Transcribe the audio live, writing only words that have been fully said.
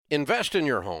Invest in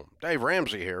your home. Dave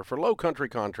Ramsey here for Low Country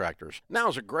Contractors.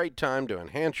 Now's a great time to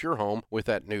enhance your home with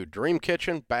that new dream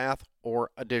kitchen, bath, or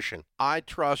addition. I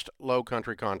trust Low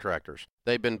Country Contractors.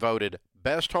 They've been voted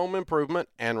Best Home Improvement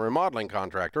and Remodeling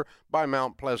Contractor by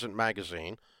Mount Pleasant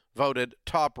Magazine, voted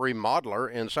Top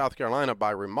Remodeler in South Carolina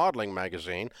by Remodeling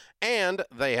Magazine, and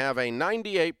they have a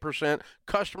 98%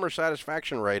 customer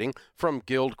satisfaction rating from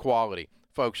Guild Quality.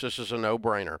 Folks, this is a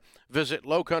no-brainer. Visit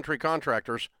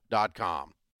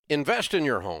lowcountrycontractors.com. Invest in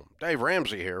your home. Dave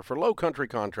Ramsey here for Low Country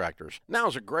Contractors.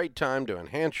 Now's a great time to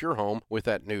enhance your home with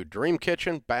that new dream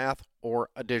kitchen, bath, or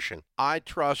addition. I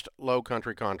trust Low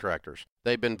Country Contractors.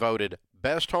 They've been voted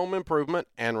Best Home Improvement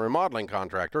and Remodeling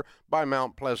Contractor by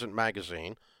Mount Pleasant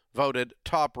Magazine, voted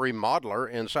Top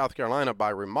Remodeler in South Carolina by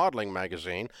Remodeling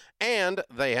Magazine, and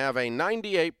they have a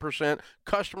 98%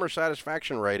 customer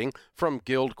satisfaction rating from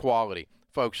Guild Quality.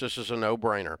 Folks, this is a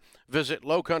no-brainer. Visit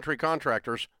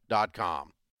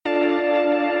lowcountrycontractors.com.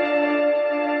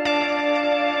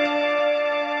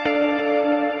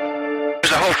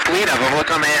 There's a whole fleet of them.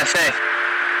 Look on the ASA.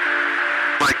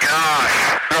 My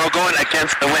gosh. They're all going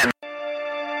against the wind.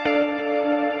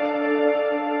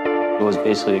 It was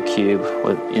basically a cube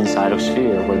with inside of a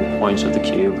sphere where the points of the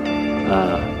cube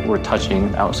were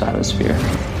touching outside of the sphere.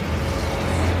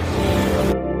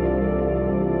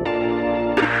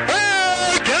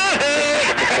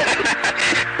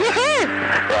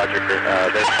 Roger.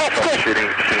 There's troubleshooting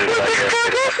machines out here.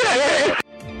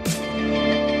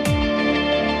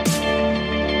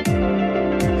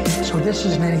 So this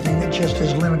isn't anything that just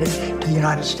is limited to the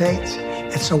United States.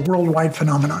 It's a worldwide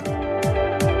phenomenon.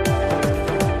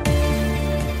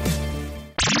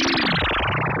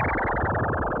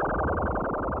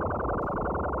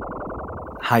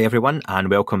 Hi everyone, and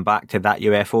welcome back to That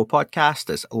UFO podcast.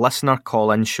 It's listener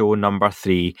call-in show number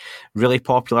 3. Really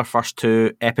popular first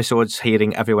 2 episodes,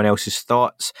 hearing everyone else's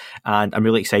thoughts, and I'm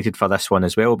really excited for this one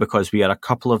as well because we are a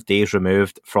couple of days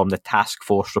removed from the task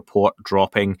force report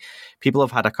dropping. People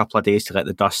have had a couple of days to let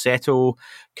the dust settle,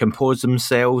 compose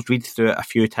themselves, read through it a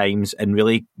few times, and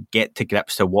really get to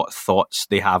grips to what thoughts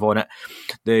they have on it.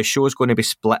 The show's going to be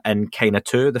split in kind of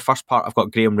 2. The first part, I've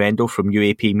got Graham Rendell from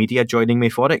UAP Media joining me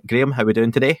for it. Graham, how are we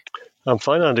doing today? I'm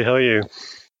fine, Andy. How are you?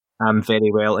 I'm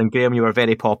very well. And Graham, you were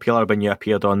very popular when you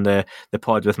appeared on the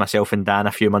pod with myself and Dan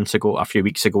a few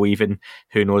weeks ago even.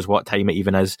 Who knows what time it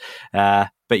even is. But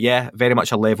yeah, very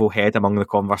much a level head among the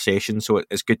conversation, so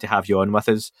it's good to have you on with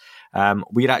us.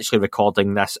 We're actually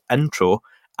recording this intro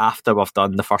after we've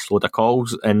done the first load of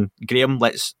calls. And Graham,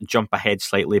 let's jump ahead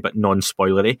slightly, but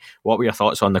non-spoilery. What were your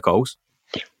thoughts on the calls?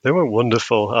 They were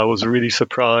wonderful. I was really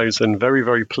surprised and very,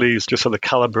 very pleased just at the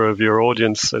caliber of your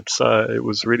audience. It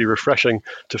was really refreshing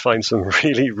to find some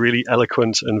really, really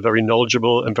eloquent and very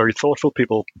knowledgeable and very thoughtful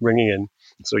people ringing in.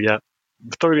 So yeah,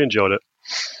 thoroughly enjoyed it.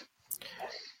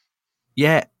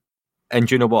 Yeah. And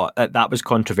you know what? That was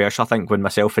controversial, I think, when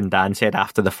myself and Dan said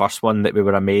after the first one that we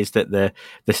were amazed at the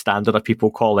standard of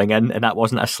people calling in. And that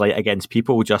wasn't a slight against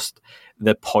people, just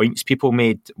the points people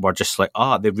made were just like,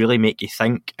 they really make you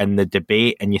think in the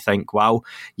debate. And you think, wow,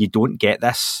 you don't get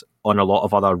this on a lot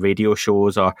of other radio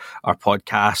shows or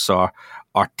podcasts or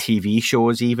TV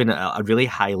shows, even a really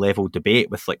high level debate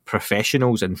with like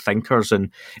professionals and thinkers. And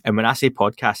when I say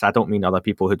podcasts, I don't mean other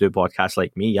people who do podcasts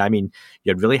like me. I mean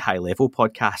your really high level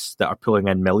podcasts that are pulling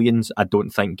in millions. I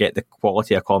don't think get the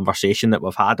quality of conversation that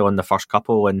we've had on the first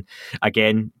couple. And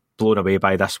again, blown away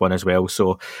by this one as well.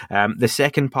 So the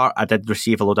second part, I did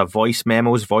receive a load of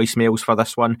voicemails for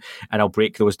this one, and I'll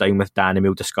break those down with Dan and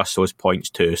we'll discuss those points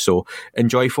too. So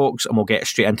enjoy, folks, and we'll get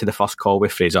straight into the first call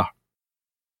with Fraser.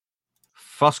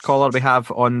 First caller we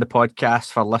have on the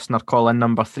podcast for listener call-in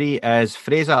number 3 is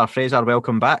Fraser. Fraser,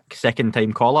 welcome back. Second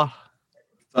time caller.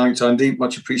 Thanks, Andy.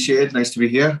 Much appreciated. Nice to be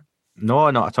here.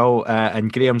 No, not at all.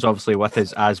 And Graham's obviously with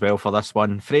us as well for this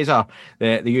one. Fraser,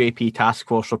 the UAP task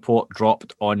force report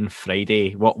dropped on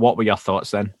Friday. What were your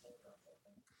thoughts then?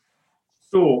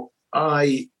 So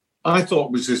I thought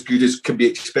it was as good as could be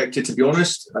expected, to be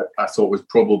honest. I thought it was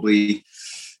probably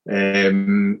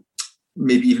maybe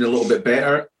even a little bit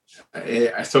better.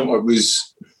 I thought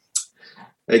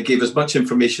it gave as much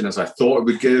information as I thought it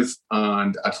would give,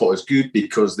 and I thought it was good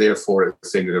because therefore it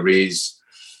was going to raise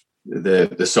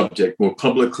the subject more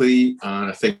publicly, and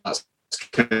I think that's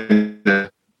kind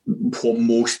of what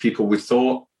most people would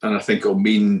thought, and I think it'll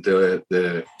mean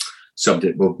the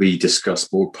subject will be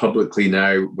discussed more publicly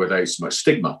now without so much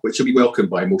stigma, which will be welcomed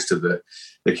by most of the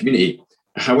community.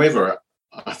 However,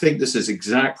 I think this is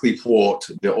exactly what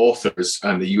the authors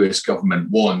and the US government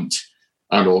want,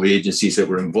 and all the agencies that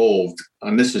were involved.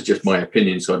 And this is just my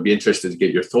opinion, so I'd be interested to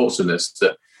get your thoughts on this.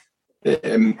 That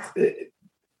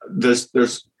there's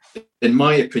in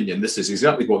my opinion, this is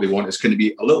exactly what they want. It's going to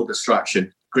be a little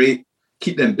distraction. Great.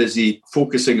 Keep them busy,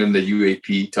 focusing on the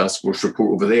UAP task force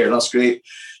report over there. That's great.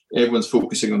 Everyone's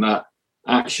focusing on that.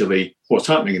 Actually, what's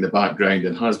happening in the background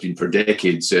and has been for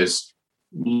decades is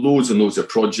loads and loads of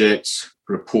projects,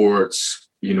 reports,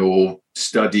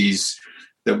 studies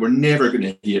that we're never going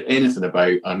to hear anything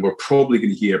about. And we're probably going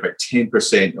to hear about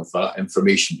 10% of that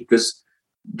information because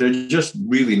they're just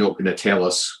really not going to tell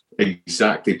us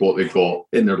exactly what they've got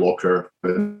in their locker,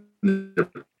 in their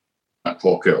back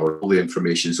pocket, or all the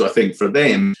information. So I think for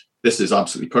them, this is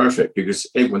absolutely perfect because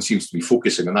everyone seems to be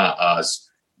focusing on that as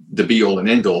the be all and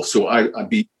end all. So I'd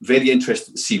be very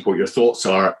interested to see what your thoughts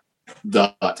are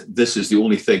that this is the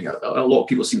only thing. A lot of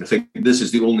people seem to think this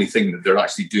is the only thing that they're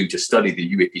actually doing to study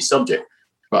the UAP subject.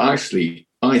 But actually,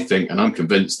 I think, and I'm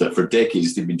convinced that for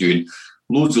decades they've been doing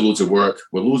loads of work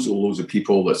with loads of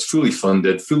people that's fully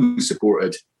funded, fully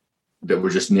supported, that we're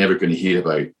just never going to hear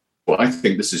about. But I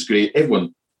think this is great.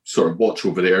 Everyone sort of watch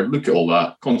over there, look at all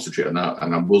that, concentrate on that,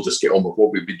 and we'll just get on with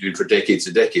what we've been doing for decades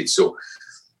and decades. So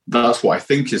that's what I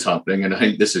think is happening, and I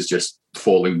think this is just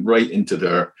falling right into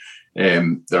their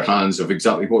hands of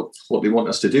exactly what they want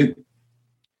us to do.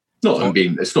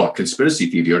 It's not a conspiracy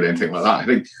theory or anything like that. I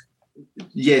think,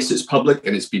 yes, it's public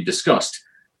and it's been discussed,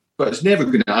 but it's never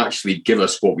going to actually give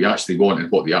us what we actually want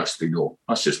and what we actually know.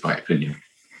 That's just my opinion.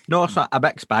 No, it's a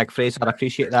mixed bag, Fraser. I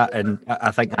appreciate that, and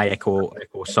I think I echo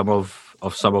some of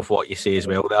what you say as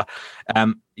well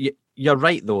there. You're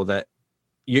right, though, that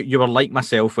you were like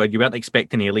myself, where you weren't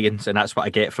expecting aliens, and that's what I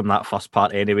get from that first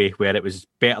part anyway, where it was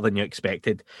better than you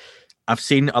expected. I've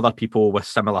seen other people with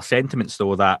similar sentiments,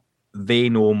 though, that they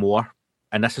know more,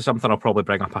 and this is something I'll probably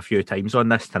bring up a few times on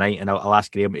this tonight, and I'll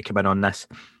ask Graham to come in on this.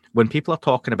 When people are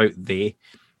talking about they,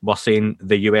 we're saying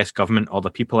the US government or the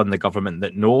people in the government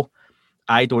that know.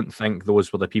 I don't think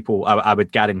those were the people. I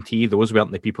would guarantee those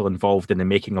weren't the people involved in the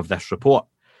making of this report.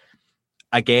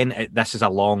 Again, this is a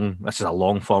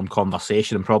long form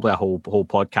conversation and probably a whole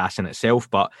podcast in itself.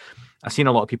 But I've seen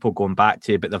a lot of people going back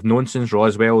to, but they've known since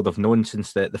Roswell, they've known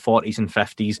since the 40s and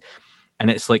 50s, and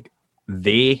it's like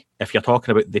if you're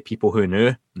talking about the people who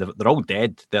knew, they're all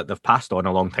dead. They've passed on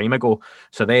a long time ago.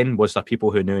 So then, was there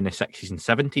people who knew in the 60s and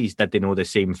 70s? Did they know the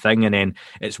same thing? And then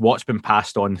it's what's been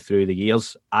passed on through the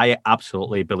years. I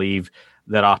absolutely believe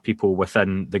there are people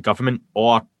within the government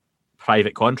or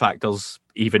private contractors,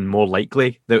 even more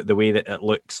likely, the way that it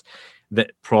looks,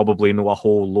 that probably know a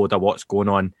whole load of what's going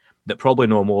on, that probably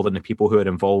know more than the people who are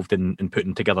involved in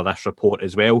putting together this report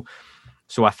as well.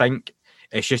 So I think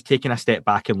it's just taking a step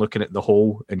back and looking at the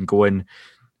whole and going,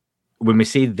 when we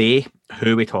say they,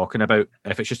 who are we talking about?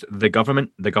 If it's just the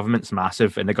government's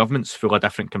massive, and the government's full of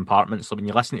different compartments. So when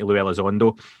you listen to Lou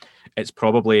Elizondo, it's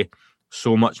probably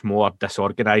so much more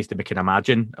disorganised than we can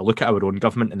imagine. I look at our own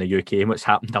government in the UK and what's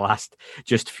happened the last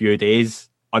just few days.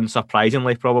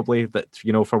 Unsurprisingly, probably, that,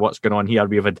 for what's going on here,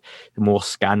 we've had more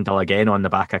scandal again on the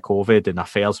back of COVID and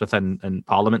affairs within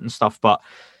Parliament and stuff. But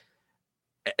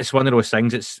it's one of those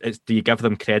things. It's do you give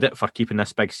them credit for keeping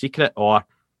this big secret, or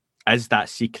is that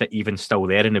secret even still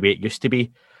there in the way it used to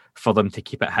be for them to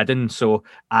keep it hidden? So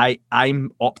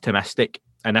I'm optimistic,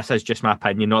 and this is just my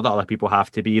opinion, not that other people have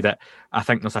to be, that I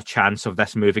think there's a chance of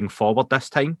this moving forward this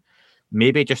time.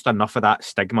 Maybe just enough of that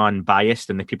stigma and bias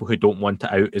and the people who don't want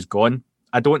it out is gone.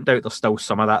 I don't doubt there's still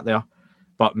some of that there,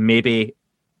 but maybe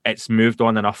it's moved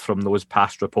on enough from those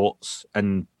past reports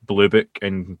and Blue Book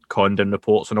and Condon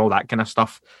reports and all that kind of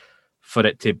stuff for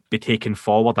it to be taken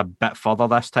forward a bit further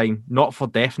this time. Not for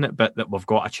definite, but that we've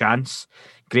got a chance.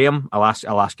 Graham, I'll ask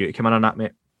you to come in on that,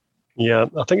 mate. Yeah,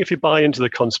 I think if you buy into the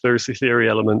conspiracy theory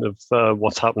element of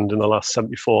what's happened in the last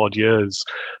 74 odd years,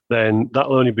 then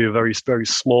that'll only be a very, very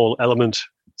small element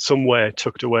somewhere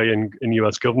tucked away in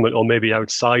US government, or maybe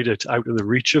outside it, out of the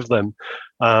reach of them.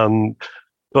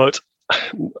 But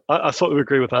I sort of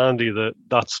agree with Andy that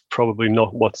that's probably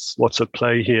not what's at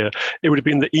play here. It would have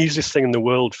been the easiest thing in the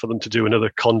world for them to do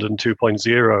another Condon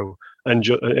 2.0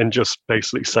 and just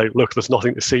basically say, look, there's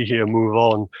nothing to see here, move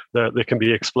on. They can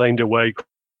be explained away,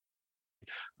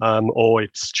 or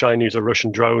it's Chinese or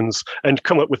Russian drones, and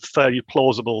come up with fairly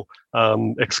plausible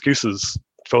excuses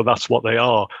for that's what they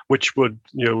are, which would,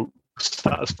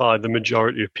 satisfy the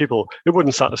majority of people. It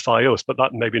wouldn't satisfy us, but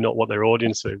that maybe not what their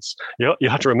audience is. You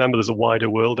have to remember there's a wider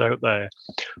world out there.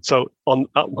 So on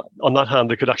that hand,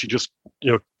 they could actually just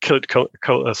kill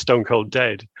it stone cold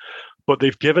dead. But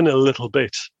they've given a little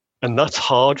bit, and that's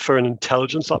hard for an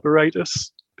intelligence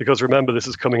apparatus, because remember, this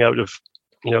is coming out of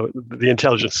the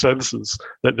intelligence services,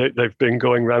 that they've been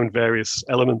going around various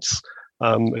elements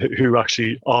who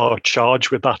actually are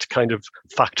charged with that kind of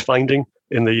fact finding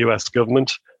in the US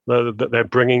government. that they're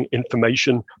bringing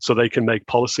information so they can make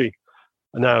policy.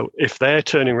 Now, if they're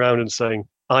turning around and saying,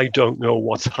 I don't know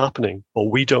what's happening, or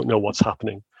we don't know what's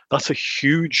happening, that's a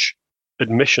huge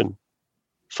admission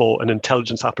for an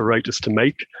intelligence apparatus to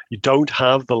make. You don't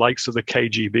have the likes of the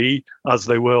KGB, as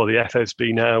they were, or the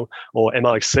FSB now, or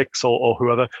MI6, or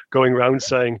whoever, going around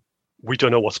saying, we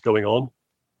don't know what's going on.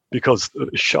 Because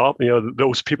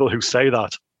those people who say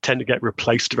that tend to get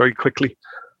replaced very quickly.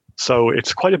 So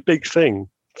it's quite a big thing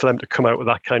for them to come out with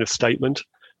that kind of statement.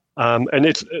 And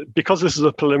it's because this is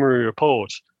a preliminary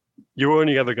report, you're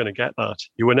only ever going to get that.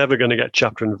 You were never going to get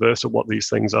chapter and verse of what these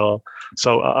things are.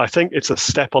 So I think it's a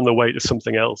step on the way to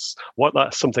something else. What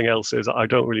that something else is, I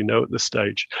don't really know at this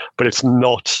stage. But it's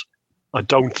not, I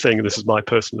don't think, this is my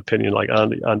personal opinion, like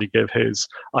Andy gave his,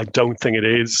 I don't think it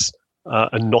is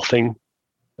a nothing.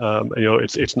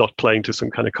 It's not playing to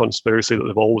some kind of conspiracy that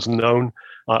they've always known.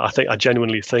 I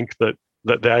genuinely think that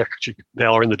they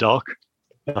are in the dark.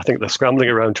 I think they're scrambling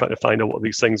around trying to find out what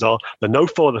these things are. They're no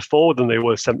further forward than they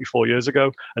were 74 years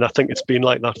ago, and I think it's been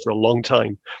like that for a long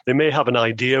time. They may have an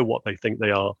idea what they think they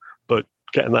are, but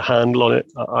getting their handle on it,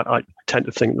 I tend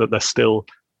to think that they're still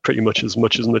pretty much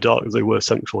in the dark as they were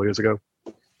 74 years ago.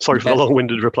 Sorry for the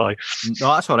long-winded reply.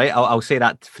 No, that's all right. I'll say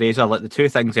that, Fraser. Like, the two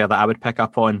things there that I would pick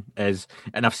up on is,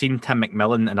 and I've seen Tim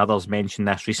McMillan and others mention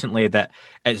this recently, that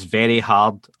it's very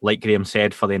hard, like Graham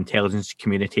said, for the intelligence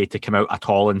community to come out at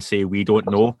all and say, we don't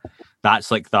know.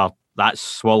 That's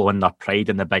swallowing their pride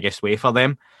in the biggest way for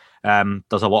them.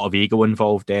 There's a lot of ego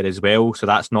involved there as well, so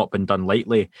that's not been done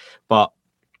lightly. But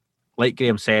like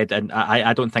Graham said, and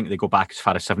I don't think they go back as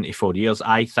far as 74 years.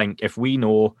 I think if we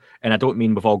know, and I don't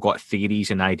mean we've all got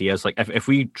theories and ideas, like if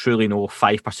we truly know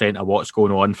 5% of what's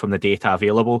going on from the data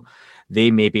available, they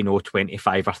maybe know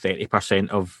 25 or 30%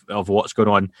 of what's going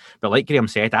on. But like Graham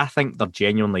said, I think there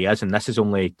genuinely is, and this is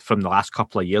only from the last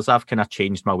couple of years I've kind of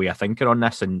changed my way of thinking on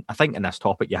this. And I think in this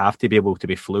topic, you have to be able to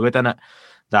be fluid in it,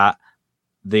 that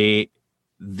they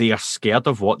are scared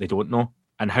of what they don't know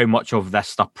and how much of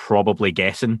this they're probably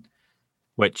guessing,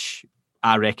 which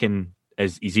I reckon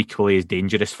is equally as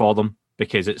dangerous for them,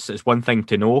 because it's one thing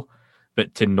to know,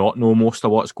 but to not know most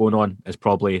of what's going on is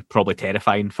probably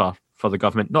terrifying for the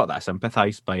government. Not that I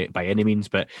sympathise by any means,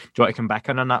 but do you want to come back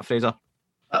on that, Fraser?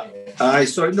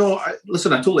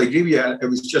 Listen, I totally agree with you. It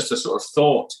was just a sort of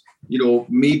thought,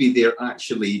 maybe they're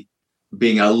actually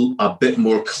being a bit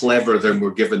more clever than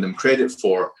we're giving them credit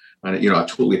for. And, I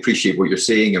totally appreciate what you're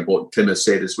saying and what Tim has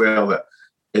said as well, that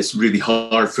it's really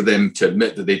hard for them to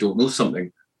admit that they don't know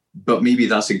something. But maybe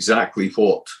that's exactly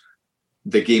what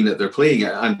the game that they're playing.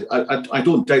 And I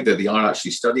don't doubt that they are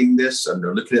actually studying this and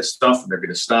they're looking at stuff and they're going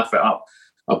to staff it up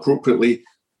appropriately.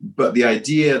 But the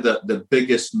idea that the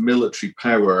biggest military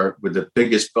power with the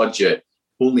biggest budget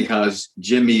only has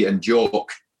Jimmy and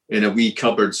Jock in a wee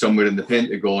cupboard somewhere in the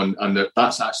Pentagon, and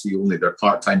that's actually only their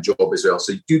part-time job as well.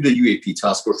 So you do the UAP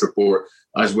task force report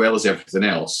as well as everything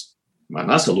else. Man,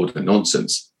 that's a load of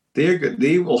nonsense.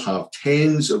 They will have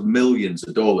tens of millions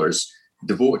of dollars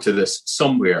devoted to this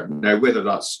somewhere. Now, whether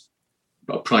that's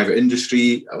a private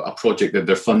industry, a project that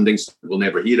they're funding, so we'll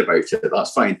never hear about it,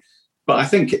 that's fine. But I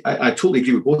think I totally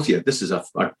agree with both of you. This is a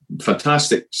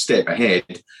fantastic step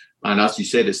ahead. And as you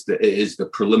said, it is the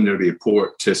preliminary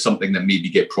report to something that maybe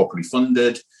get properly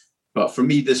funded. But for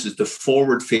me, this is the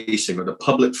forward-facing or the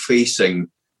public-facing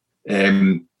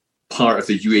part of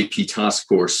the UAP task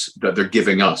force that they're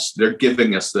giving us. They're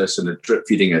giving us this and they're drip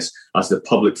feeding us as the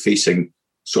public-facing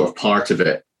sort of part of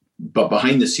it. But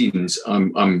behind the scenes,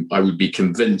 I would be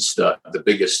convinced that the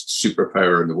biggest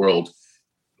superpower in the world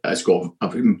has got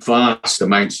vast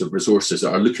amounts of resources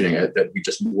that are looking at it that we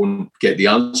just won't get the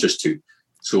answers to.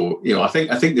 So, I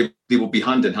think they will be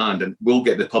hand in hand, and we'll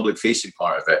get the public-facing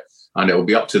part of it. And it will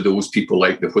be up to those people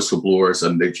like the whistleblowers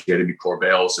and the Jeremy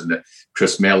Corbells and the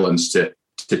Chris Mellons to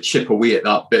chip away at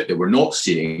that bit that we're not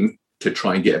seeing, to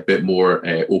try and get a bit more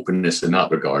openness in that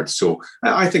regard. So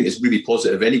I think it's really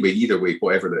positive anyway, either way,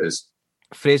 whatever it is.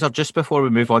 Fraser, just before we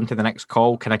move on to the next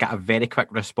call, can I get a very quick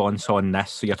response on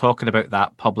this? So you're talking about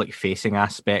that public-facing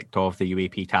aspect of the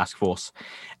UAP task force.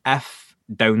 If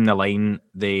down the line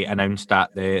they announced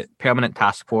that the permanent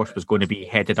task force was going to be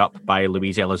headed up by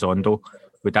Luis Elizondo,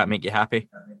 would that make you happy?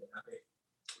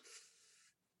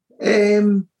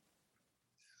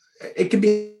 It can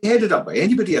be headed up by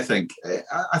anybody, I think.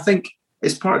 I think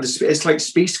it's part of it's like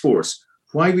Space Force.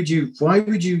 Why would you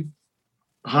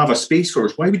have a Space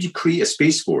Force? Why would you create a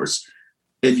Space Force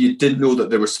if you didn't know that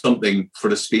there was something for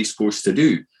the Space Force to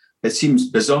do? It seems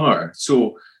bizarre.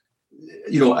 So,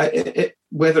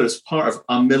 whether it's part of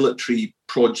a military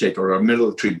project or a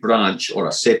military branch or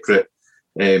a separate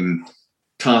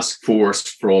task force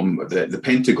from the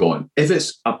Pentagon, if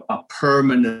it's a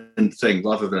permanent thing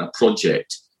rather than a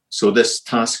project, so this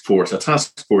task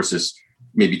force is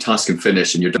maybe task and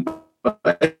finish and you're done.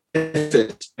 But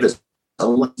if it's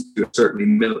aligned to a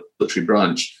certain military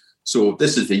branch, so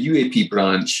this is the UAP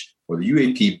branch or the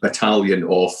UAP battalion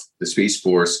of the Space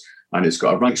Force, and it's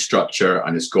got a rank structure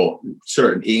and it's got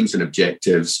certain aims and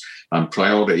objectives and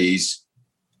priorities,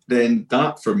 then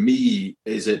that for me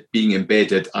is it being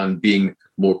embedded and being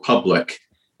more public.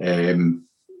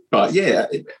 But yeah,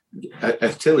 I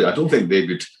tell you, I don't think they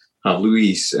would have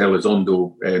Luis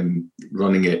Elizondo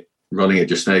running it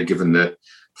just now, given the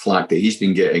flack that he's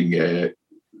been getting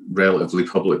relatively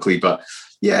publicly. But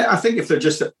yeah, I think if they're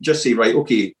just say, right,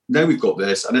 okay, now we've got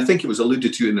this, and I think it was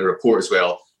alluded to in the report as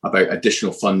well about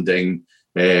additional funding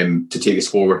to take us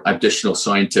forward, additional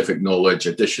scientific knowledge,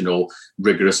 additional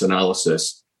rigorous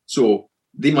analysis. So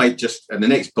they might just, in the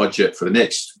next budget for the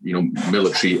next,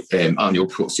 military annual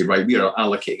report, say, right, we are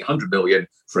allocating 100 million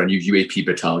for a new UAP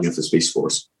battalion for the Space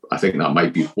Force. I think that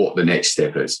might be what the next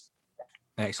step is.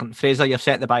 Excellent. Fraser, you've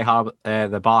set the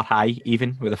bar high,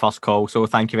 even with the first call. So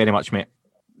thank you very much, mate.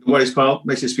 No worries, pal.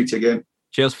 Nice to speak to you again.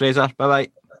 Cheers, Fraser. Bye-bye.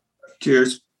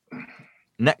 Cheers.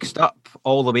 Next up,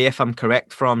 all the way, if I'm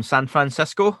correct, from San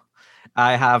Francisco,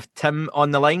 I have Tim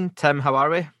on the line. Tim, how are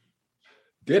we?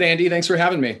 Good, Andy. Thanks for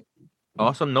having me.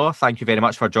 Awesome. No, thank you very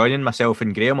much for joining myself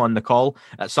and Graham on the call.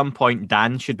 At some point,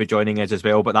 Dan should be joining us as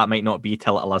well, but that might not be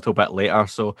till a little bit later.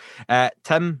 So,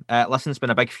 Tim, listen, it's been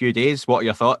a big few days. What are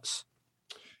your thoughts?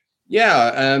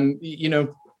 Yeah,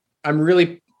 I'm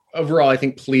really overall, I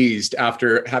think, pleased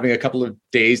after having a couple of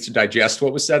days to digest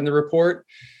what was said in the report.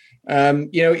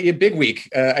 A big week,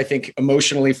 I think,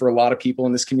 emotionally for a lot of people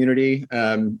in this community.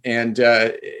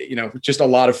 Just a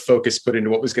lot of focus put into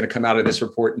what was going to come out of this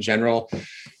report in general.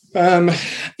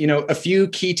 A few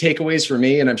key takeaways for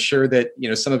me, and I'm sure that,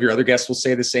 some of your other guests will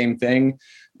say the same thing.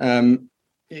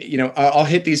 I'll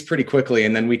hit these pretty quickly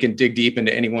and then we can dig deep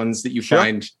into any ones that you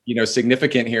find,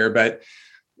 significant here. But,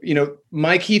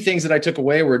 my key things that I took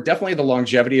away were definitely the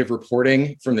longevity of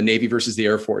reporting from the Navy versus the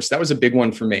Air Force. That was a big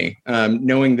one for me,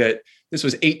 knowing that this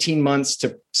was 18 months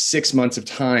to 6 months of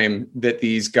time that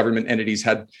these government entities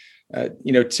had,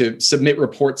 to submit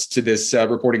reports to this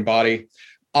reporting body.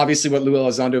 Obviously, what Lou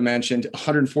Elizondo mentioned,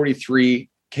 143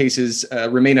 cases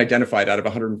remain identified out of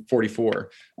 144.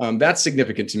 That's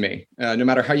significant to me. No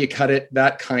matter how you cut it,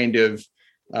 that kind of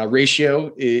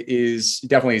ratio is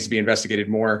definitely needs to be investigated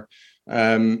more.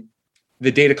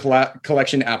 The data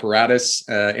collection apparatus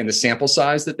and the sample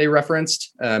size that they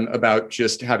referenced about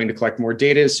just having to collect more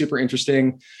data is super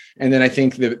interesting. And then I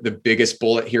think the biggest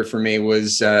bullet here for me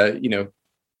was,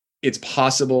 it's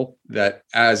possible that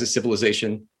as a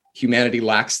civilization, humanity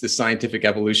lacks the scientific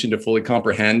evolution to fully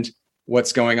comprehend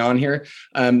what's going on here.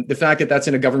 The fact that that's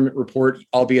in a government report,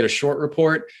 albeit a short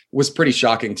report, was pretty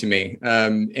shocking to me,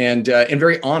 and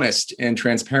very honest and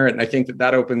transparent. And I think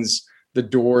that opens the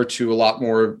door to a lot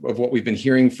more of what we've been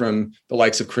hearing from the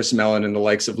likes of Chris Mellon and the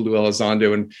likes of Lou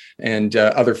Elizondo and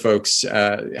other folks,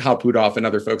 Hal Puthoff and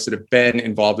other folks that have been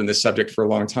involved in this subject for a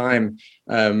long time.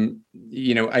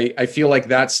 I feel like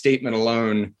that statement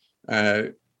alone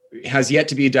has yet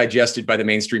to be digested by the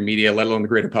mainstream media, let alone the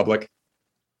greater public.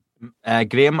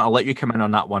 Graham, I'll let you come in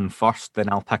on that one first, then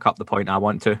I'll pick up the point I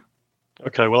want to.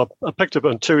 Okay, well, I picked up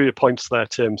on two of your points there,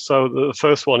 Tim. So the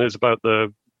first one is about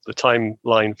the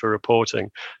timeline for reporting.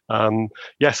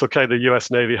 Yes, okay, the US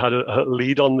Navy had a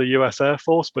lead on the US Air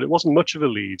Force, but it wasn't much of a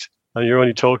lead. And you're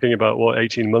only talking about,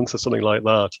 18 months or something like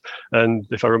that. And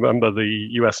if I remember, the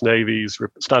US Navy's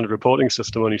standard reporting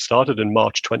system only started in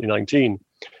March 2019.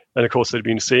 And of course, they'd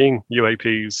been seeing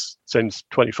UAPs since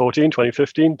 2014,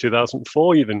 2015,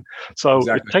 2004 even. So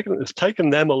exactly. It's taken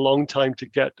them a long time to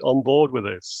get on board with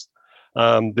this.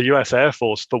 The US Air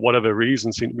Force, for whatever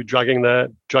reason, seem to be dragging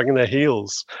their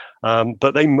heels.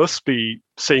 But they must be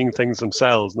seeing things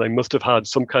themselves, and they must have had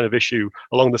some kind of issue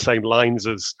along the same lines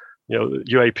as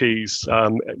UAPs,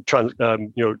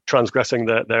 transgressing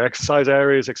their exercise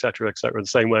areas, et cetera, the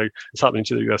same way it's happening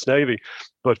to the US Navy.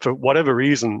 But for whatever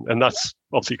reason, and that's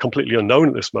obviously completely unknown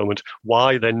at this moment,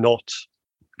 why they're not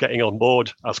getting on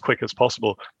board as quick as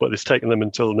possible, but it's taken them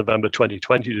until November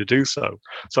 2020 to do so.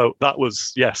 So that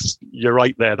was, yes, you're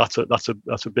right there. That's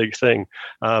a big thing.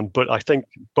 But I think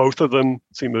both of them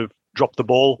seem to have dropped the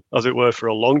ball, as it were, for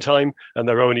a long time, and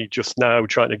they're only just now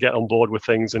trying to get on board with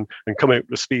things and coming up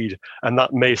to speed. And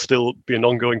that may still be an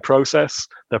ongoing process.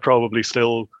 They're probably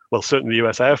still, well, certainly the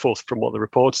US Air Force, from what the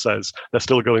report says, they're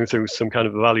still going through some kind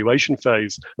of evaluation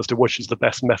phase as to which is the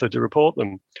best method to report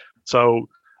them. So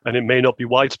and it may not be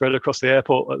widespread across the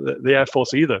Air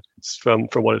Force either, from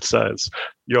what it says.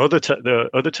 The other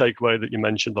takeaway that you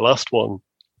mentioned, the last one,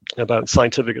 about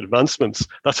scientific advancements,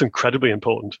 that's incredibly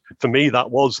important. For me,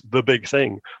 that was the big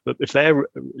thing. That if they're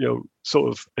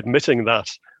sort of admitting that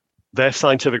their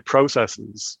scientific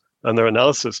processes and their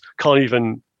analysis can't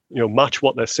even match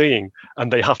what they're seeing,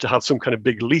 and they have to have some kind of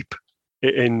big leap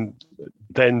in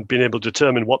then being able to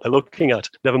determine what they're looking at,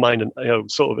 never mind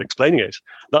sort of explaining it,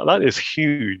 that is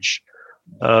huge.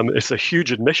 It's a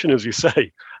huge admission, as you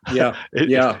say. Yeah.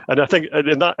 And I think,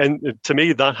 and to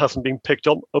me, that hasn't been picked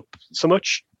up so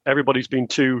much. Everybody's been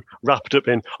too wrapped up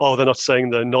in, they're not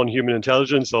saying they're non-human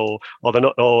intelligence, or they're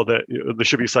not, they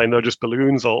should be saying they're just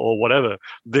balloons, or whatever.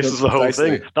 This is the whole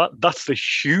thing. That's the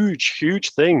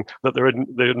huge thing, that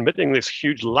they're admitting this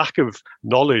huge lack of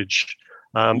knowledge.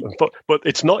 But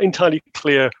it's not entirely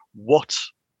clear what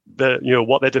they're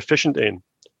deficient in.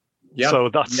 Yeah. So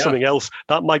that's something else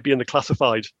that might be in the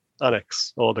classified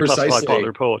annex or the classified part of the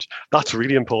report. That's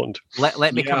really important.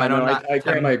 Let me come in on that.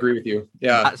 I agree with you.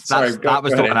 Yeah, that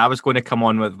was the one I was going to come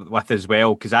on with as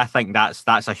well, because I think that's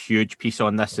a huge piece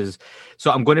on this.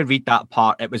 So I'm going to read that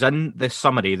part. It was in the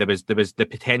summary. There was the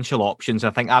potential options.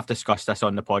 I think I've discussed this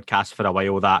on the podcast for a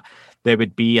while, that there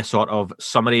would be a sort of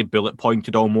summary bullet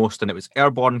pointed almost, and it was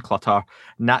airborne clutter,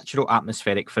 natural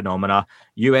atmospheric phenomena,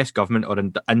 US government or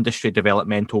industry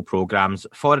developmental programs,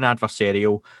 foreign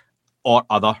adversarial, or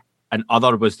other. And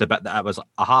other was the bit that I was,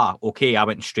 okay, I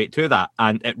went straight to that.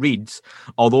 And it reads,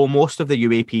 although most of the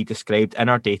UAP described in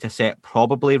our data set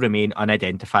probably remain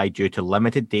unidentified due to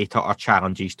limited data or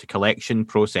challenges to collection,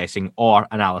 processing, or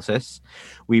analysis,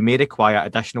 we may require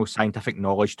additional scientific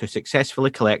knowledge to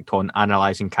successfully collect on,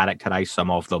 analyse and characterise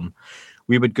some of them.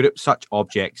 We would group such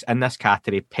objects in this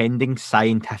category pending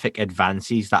scientific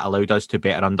advances that allowed us to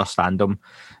better understand them.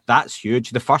 That's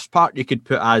huge. The first part you could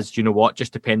put as,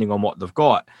 just depending on what they've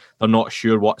got, they're not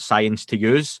sure what science to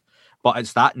use. But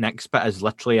it's that next bit is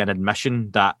literally an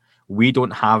admission that we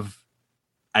don't have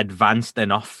advanced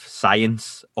enough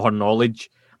science or knowledge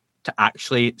to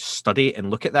actually study and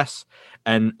look at this.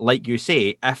 And like you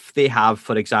say, if they have,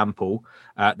 for example,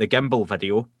 the gimbal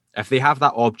video, if they have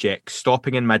that object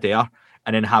stopping in midair,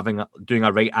 and then doing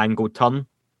a right angle turn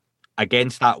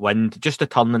against that wind, just the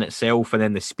turn in itself, and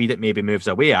then the speed it maybe moves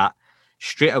away at,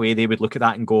 straight away they would look at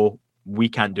that and go, we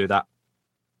can't do that.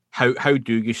 How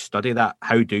do you study that?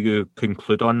 How do you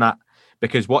conclude on that?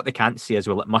 Because what they can't say is,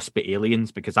 well, it must be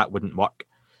aliens, because that wouldn't work.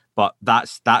 But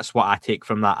that's what I take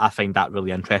from that. I find that really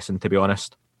interesting, to be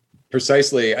honest.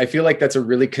 Precisely. I feel like that's a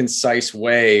really concise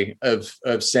way of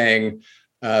saying,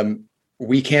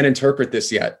 we can't interpret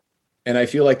this yet. And I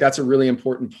feel like that's a really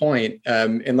important point.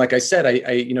 And like I said,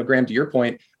 I Graham, to your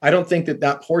point, I don't think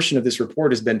that portion of this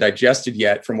report has been digested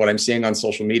yet from what I'm seeing on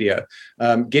social media.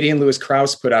 Gideon Lewis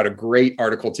Krauss put out a great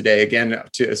article today, again,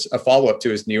 to a follow-up to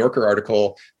his New Yorker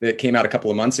article that came out a couple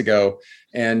of months ago.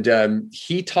 And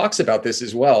he talks about this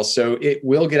as well. So it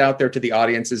will get out there to the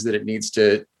audiences that it needs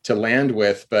to land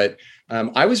with. But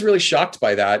I was really shocked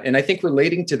by that. And I think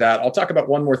relating to that, I'll talk about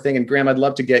one more thing. And Graham, I'd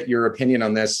love to get your opinion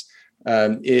on this.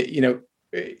 In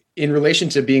relation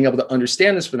to being able to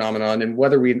understand this phenomenon and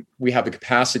whether we have the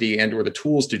capacity and or the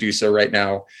tools to do so right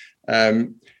now.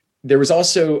 There was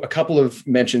also a couple of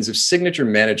mentions of signature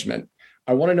management.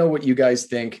 I want to know what you guys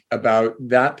think about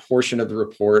that portion of the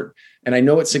report. And I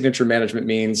know what signature management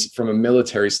means from a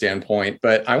military standpoint,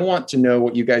 but I want to know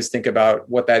what you guys think about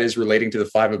what that is relating to the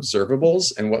 5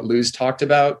 observables and what Lou's talked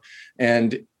about,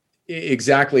 and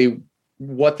exactly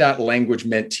what that language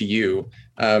meant to you.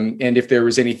 And if there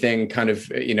was anything kind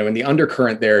of, in the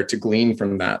undercurrent there to glean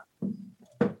from that.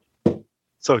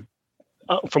 So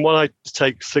from what I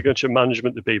take signature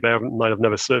management to be, I might have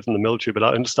never served in the military, but I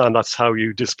understand that's how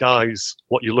you disguise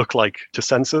what you look like to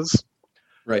sensors.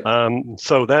 Right.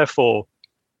 So therefore,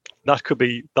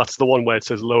 that's the one where it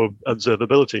says low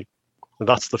observability. And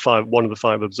that's one of the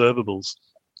 5 observables.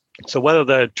 So whether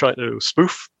they're trying to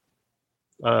spoof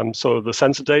the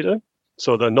sensor data,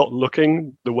 so they're not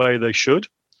looking the way they should,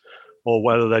 or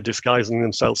whether they're disguising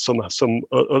themselves some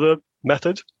other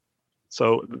method.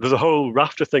 So there's a whole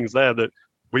raft of things there that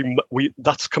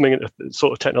that's coming into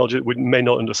sort of technology that we may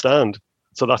not understand.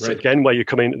 So that's right. Again where you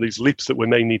come into these leaps that we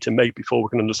may need to make before we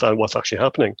can understand what's actually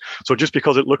happening. So just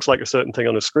because it looks like a certain thing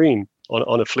on a screen,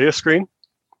 on a FLIR screen,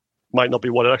 might not be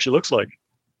what it actually looks like,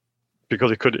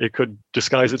 because it could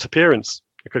disguise its appearance.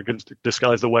 It could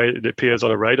disguise the way it appears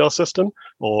on a radar system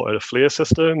or a FLIR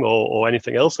system or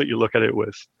anything else that you look at it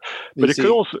with. But it could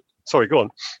also, sorry, go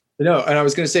on. No, and I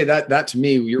was going to say that to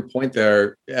me, your point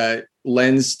there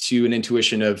lends to an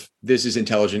intuition of this is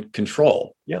intelligent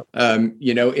control. Yeah.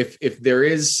 If there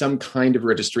is some kind of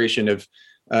registration of,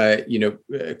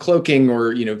 cloaking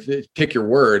or, pick your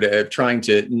word, of trying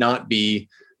to not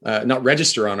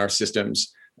register on our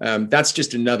systems, that's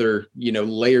just another,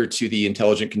 layer to the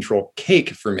intelligent control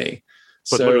cake for me.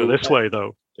 But look at it this way,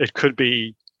 though. It could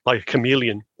be like a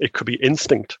chameleon. It could be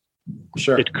instinct.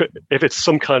 Sure. It could, if it's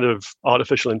some kind of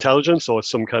artificial intelligence or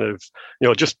some kind of,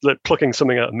 just plucking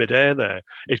something out of midair there,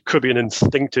 it could be an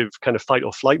instinctive kind of fight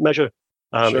or flight measure.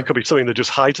 Sure. It could be something that just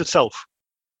hides itself,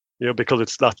 because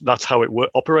it's that's how it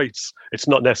operates. It's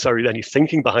not necessarily any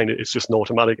thinking behind it. It's just an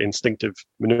automatic instinctive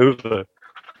maneuver.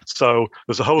 So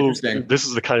there's a whole, this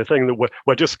is the kind of thing that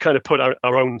we're just kind of put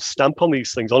our own stamp on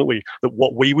these things, aren't we? That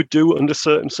what we would do under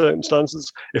certain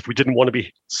circumstances, if we didn't want to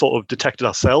be sort of detected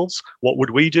ourselves, what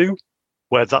would we do?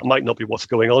 Where that might not be what's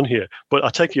going on here. But I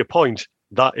take your point,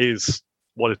 that is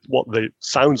what they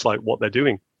sounds like what they're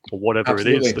doing, or whatever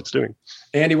Absolutely. It is that's doing.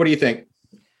 Andy, what do you think?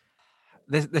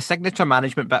 The signature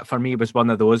management bit for me was one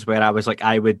of those where I was like,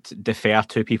 I would defer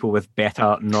to people with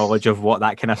better knowledge of what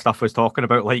that kind of stuff was talking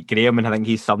about, like Graham, and I think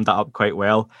he summed that up quite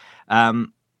well.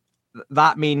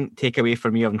 That main takeaway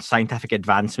for me on scientific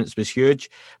advancements was huge,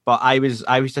 but I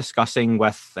was discussing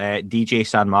with DJ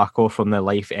San Marco from the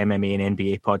Life MMA and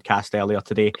NBA podcast earlier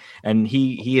today, and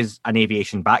he is an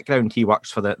aviation background. He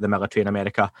works for the military in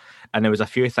America, and there was a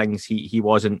few things he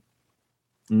wasn't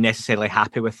necessarily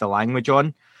happy with the language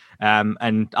on.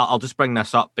 And I'll just bring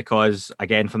this up because,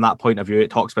 again, from that point of view,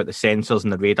 it talks about the sensors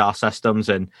and the radar systems.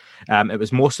 And it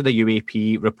was most of the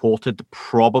UAP reported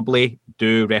probably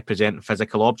do represent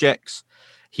physical objects.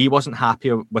 He wasn't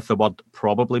happy with the word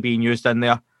probably being used in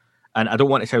there. And I don't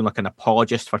want to sound like an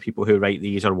apologist for people who write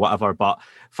these or whatever, but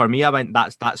for me, I went,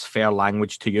 that's fair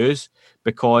language to use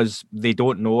because they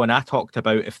don't know. And I talked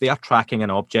about if they are tracking an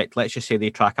object, let's just say they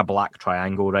track a black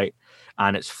triangle, right?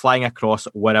 And it's flying across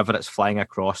wherever it's flying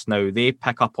across. Now, they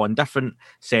pick up on different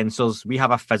sensors. We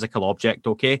have a physical object,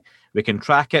 okay? We can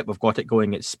track it. We've got it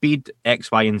going at speed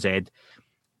X, Y, and Z.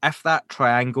 If that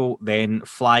triangle then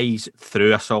flies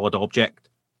through a solid object,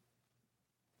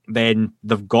 then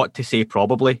they've got to say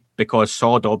probably because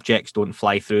solid objects don't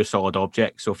fly through solid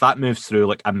objects. So if that moves through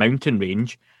like a mountain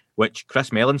range, which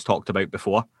Chris Mellon's talked about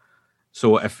before,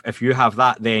 so if you have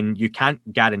that, then you can't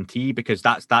guarantee because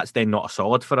that's then not a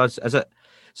solid for us, is it?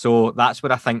 So that's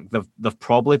where I think they've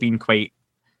probably been quite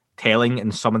telling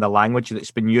in some of the language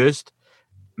that's been used.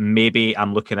 Maybe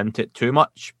I'm looking into it too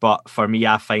much, but for me,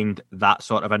 I find that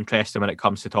sort of interesting when it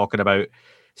comes to talking about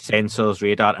sensors,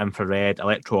 radar, infrared,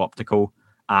 electro-optical,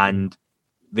 and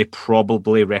they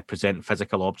probably represent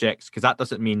physical objects because that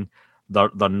doesn't mean they're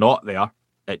not there.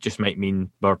 It just might mean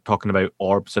we're talking about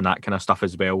orbs and that kind of stuff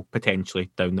as well, potentially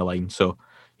down the line. So,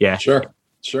 yeah. Sure.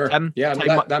 Yeah,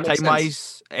 that makes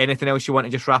time-wise, anything else you want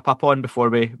to just wrap up on before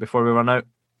we run out?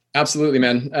 Absolutely,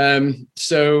 man.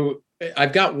 So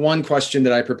I've got one question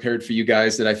that I prepared for you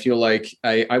guys that I feel like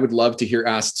I would love to hear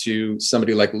asked to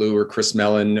somebody like Lou or Chris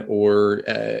Mellon or,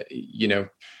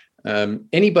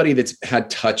 anybody that's had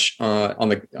touch on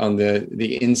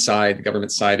the inside, the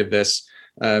government side of this.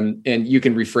 And you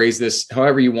can rephrase this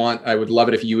however you want. I would love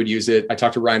it if you would use it. I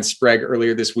talked to Ryan Sprague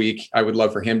earlier this week. I would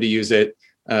love for him to use it.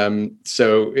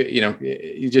 So,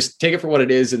 you just take it for what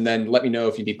it is and then let me know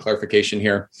if you need clarification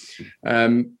here.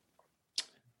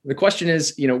 The question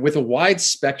is, with a wide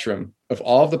spectrum of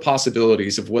all of the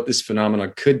possibilities of what this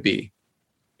phenomenon could be,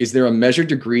 is there a measured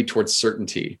degree towards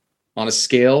certainty on a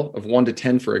scale of 1 to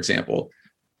 10, for example,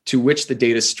 to which the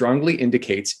data strongly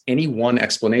indicates any one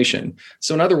explanation?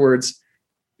 So in other words,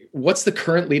 what's the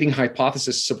current leading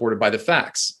hypothesis supported by the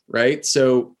facts, right?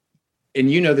 So,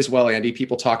 and you know this well, Andy,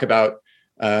 people talk about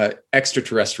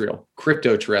extraterrestrial,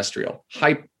 crypto-terrestrial,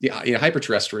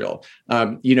 hyperterrestrial,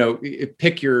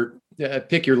 pick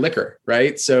your liquor,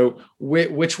 right? So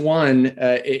which one,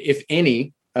 if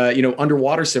any,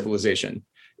 underwater civilization,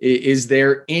 is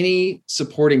there any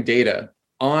supporting data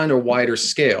on a wider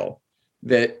scale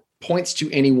that points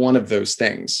to any one of those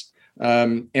things?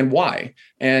 And why?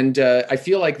 And I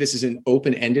feel like this is an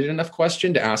open-ended enough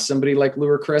question to ask somebody like Lou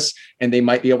or Chris, and they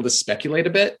might be able to speculate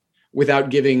a bit without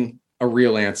giving a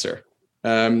real answer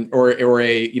or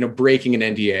breaking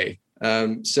an NDA.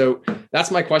 So that's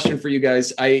my question for you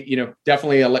guys.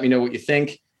 Definitely let me know what you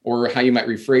think or how you might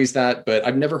rephrase that, but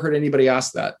I've never heard anybody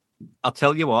ask that. I'll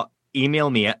tell you what, email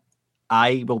me it.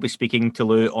 I will be speaking to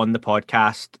Lou on the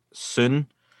podcast soon,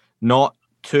 not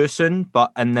too soon,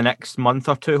 but in the next month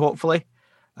or two, hopefully.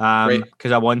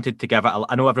 Because I wanted to give it,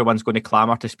 I know everyone's going to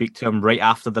clamour to speak to him right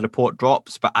after the report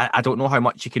drops, but I don't know how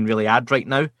much you can really add right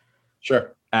now.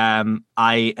 Sure. I'm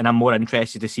more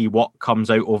interested to see what comes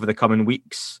out over the coming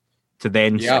weeks to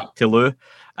then speak to Lou.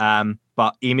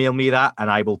 But email me that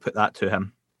and I will put that to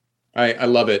him. I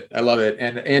love it. I love it.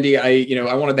 And Andy,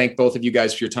 I want to thank both of you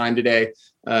guys for your time today.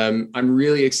 I'm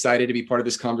really excited to be part of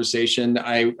this conversation.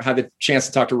 I had the chance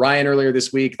to talk to Ryan earlier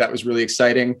this week. That was really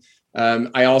exciting.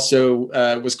 I also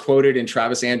was quoted in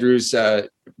Travis Andrews'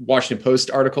 Washington Post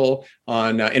article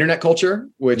on internet culture,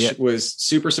 which was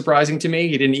super surprising to me.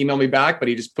 He didn't email me back, but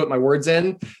he just put my words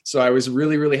in. So I was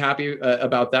really, really happy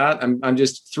about that. I'm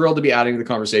just thrilled to be adding to the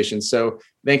conversation. So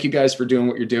thank you guys for doing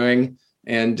what you're doing.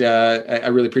 And I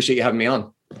really appreciate you having me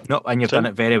on. No, and you've done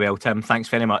it very well, Tim. Thanks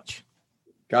very much.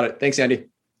 Got it. Thanks, Andy.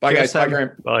 Bye, Cheers, guys. Bye, Tim.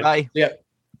 Graham. Bye. Yeah.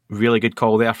 Really good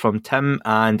call there from Tim.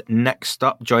 And next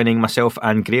up, joining myself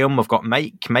and Graham, we've got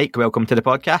Mike. Mike, welcome to the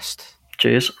podcast.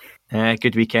 Cheers.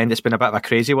 Good weekend. It's been a bit of a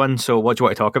crazy one. So what do you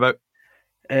want to talk about?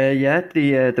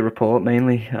 The report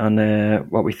mainly, and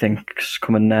what we think's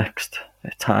coming next,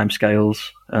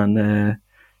 timescales, and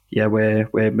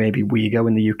where maybe we go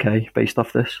in the UK based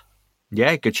off this.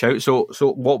 Yeah, good shout. So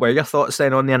what were your thoughts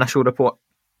then on the initial report?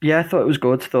 Yeah, I thought it was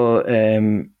good. Thought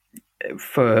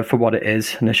for what it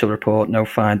is, initial report, no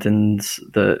findings.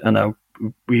 I know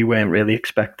we weren't really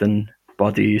expecting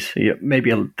bodies.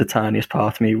 Maybe the tiniest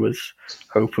part of me was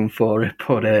hoping for it,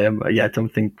 but I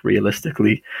don't think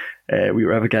realistically we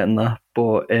were ever getting that.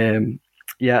 But I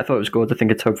thought it was good. I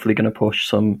think it's hopefully going to push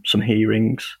some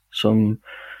hearings, some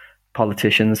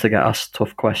politicians to get asked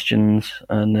tough questions,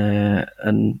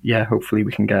 and hopefully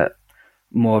we can get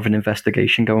more of an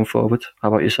investigation going forward. How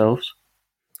about yourselves?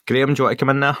 Graham, do you want to come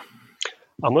in now?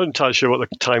 I'm not entirely sure what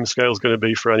the timescale is going to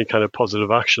be for any kind of positive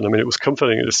action. I mean, it was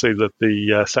comforting to see that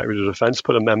the Secretary of Defence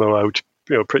put a memo out,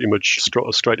 pretty much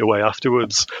straight away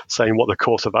afterwards, saying what the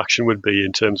course of action would be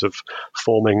in terms of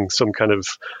forming some kind of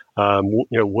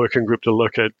working group to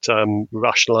look at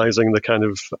rationalising the kind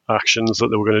of actions that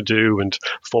they were going to do and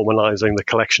formalising the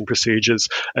collection procedures.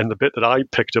 And the bit that I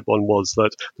picked up on was that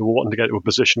they were wanting to get to a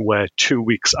position where 2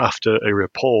 weeks after a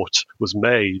report was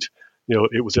made,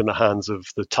 it was in the hands of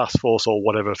the task force or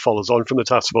whatever follows on from the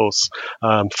task force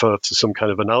for some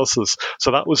kind of analysis.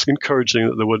 So that was encouraging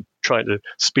that they were trying to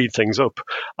speed things up.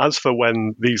 As for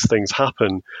when these things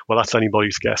happen, well, that's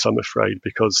anybody's guess, I'm afraid,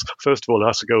 because first of all,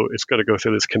 it's got to go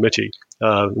through this committee.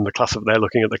 And they're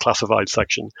looking at the classified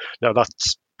section. Now,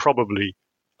 that's probably,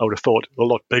 I would have thought, a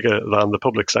lot bigger than the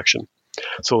public section.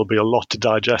 So there'll be a lot to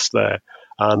digest there.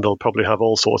 And they'll probably have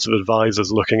all sorts of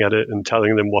advisors looking at it and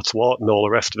telling them what's what and all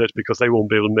the rest of it, because they won't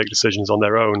be able to make decisions on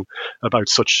their own about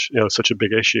such a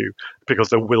big issue, because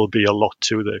there will be a lot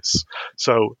to this.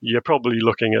 So you're probably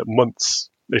looking at months,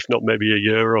 if not maybe a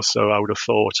year or so, I would have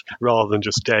thought, rather than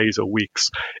just days or weeks.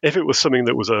 If it was something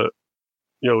that was a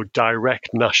direct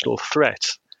national threat,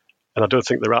 and I don't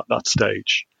think they're at that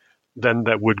stage, then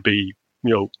there would be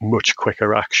much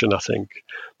quicker action, I think.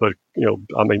 But,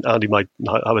 Andy might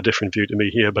have a different view to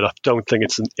me here, but I don't think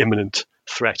it's an imminent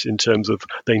threat in terms of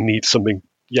they need something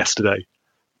yesterday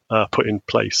put in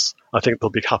place. I think they'll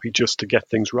be happy just to get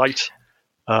things right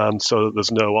so that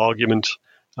there's no argument,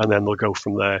 and then they'll go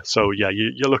from there. So, yeah,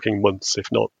 you're looking months, if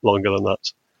not longer than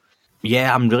that.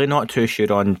 Yeah, I'm really not too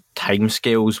sure on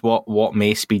timescales. What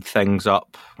may speed things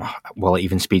up? Will it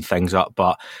even speed things up?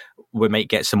 But we might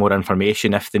get some more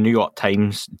information. If the New York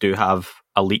Times do have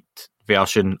a leaked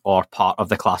version or part of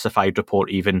the classified report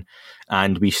even,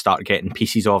 and we start getting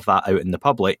pieces of that out in the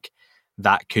public,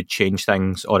 that could change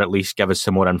things, or at least give us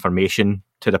some more information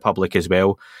to the public as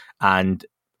well. And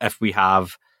if we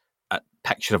have a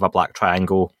picture of a black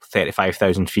triangle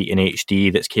 35,000 feet in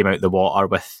HD that's came out of the water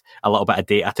with a little bit of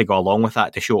data to go along with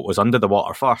that to show it was under the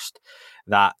water first,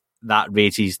 that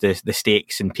raises the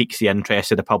stakes and piques the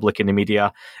interest of the public and the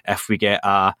media. If we get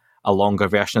a longer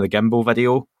version of the gimbal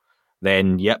video,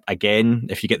 then again,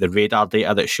 if you get the radar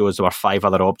data that shows there were 5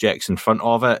 other objects in front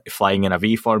of it flying in a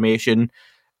V formation,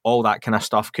 all that kind of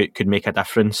stuff could make a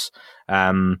difference.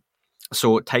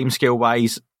 So timescale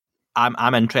wise,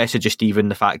 I'm interested just even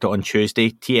the fact that on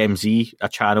Tuesday, TMZ, a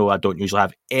channel I don't usually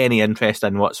have any interest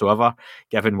in whatsoever,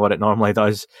 given what it normally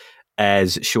does,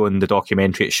 is showing the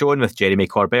documentary it's showing with Jeremy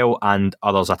Corbell and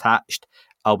others attached.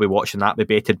 I'll be watching that with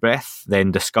bated breath.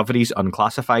 Then Discovery's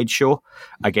Unclassified show,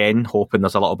 again, hoping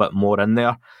there's a little bit more in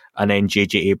there. And then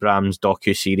J.J. Abrams'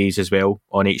 docu-series as well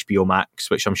on HBO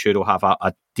Max, which I'm sure will have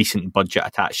a decent budget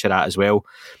attached to that as well.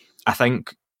 I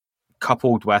think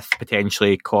coupled with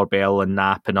potentially Corbell and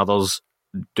Knapp and others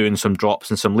doing some drops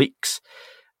and some leaks,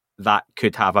 that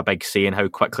could have a big say in how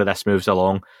quickly this moves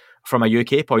along. From a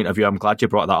UK point of view, I'm glad you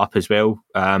brought that up as well.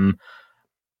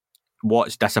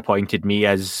 what's disappointed me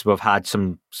is we've had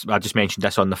some, I just mentioned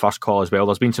this on the first call as well,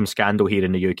 there's been some scandal here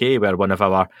in the UK where one of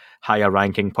our higher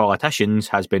ranking politicians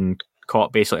has been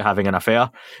caught basically having an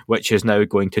affair, which is now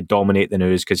going to dominate the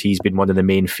news because he's been one of the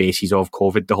main faces of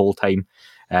COVID the whole time.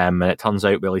 And it turns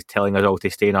out, while he's telling us all to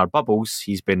stay in our bubbles,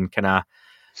 he's been kind of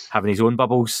having his own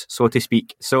bubbles, so to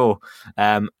speak. So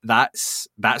that's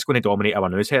going to dominate our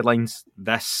news headlines.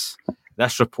 This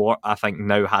report, I think,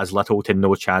 now has little to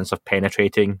no chance of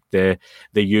penetrating the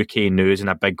UK news in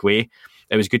a big way.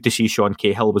 It was good to see Sean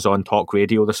Cahill was on Talk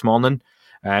Radio this morning.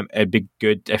 It'd be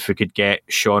good if we could get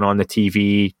Sean on the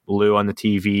TV, Lou on the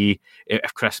TV.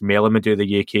 If Chris Mellon would do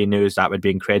the UK news, that would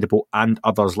be incredible, and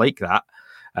others like that.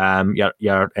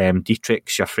 Your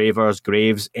Dietrichs, your Fravers,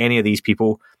 Graves, any of these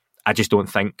people. I just don't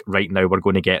think right now we're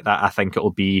going to get that. I think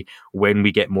it'll be when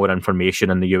we get more information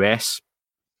in the US.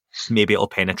 Maybe it'll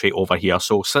penetrate over here.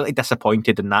 So slightly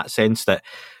disappointed in that sense that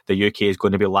the UK is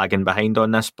going to be lagging behind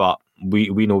on this, but we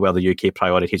know where the UK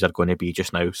priorities are going to be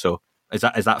just now. So is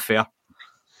that fair?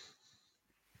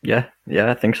 Yeah,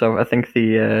 I think so. I think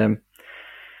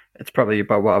it's probably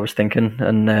about what I was thinking,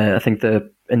 and I think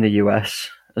in the US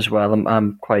as well,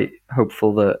 I'm quite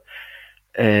hopeful that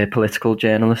political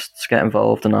journalists get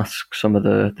involved and ask some of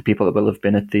the people that will have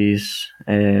been at these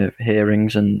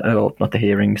hearings and not the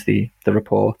hearings, the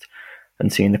report,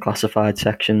 and seeing the classified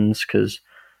sections, because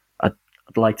I'd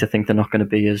like to think they're not going to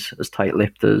be as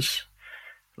tight-lipped as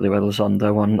Lou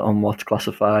Elizondo on what's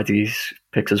classified. He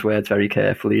picks his words very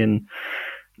carefully, and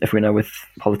if we know with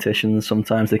politicians,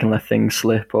 sometimes they can let things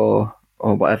slip or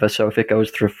whatever. So if it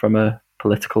goes through from a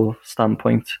political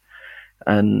standpoint,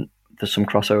 and there's some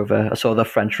crossover. I saw the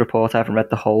French report. I haven't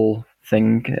read the whole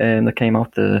thing that came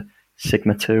out, the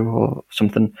Sigma 2 or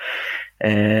something. So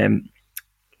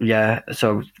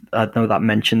I know that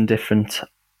mentioned different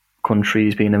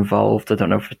countries being involved. I don't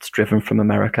know if it's driven from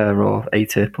America or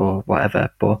ATIP or whatever,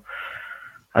 but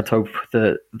I'd hope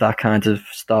that kind of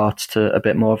starts to a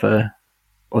bit more of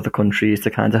other countries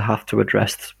to kind of have to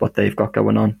address what they've got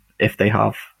going on, if they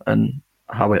have, and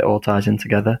how it all ties in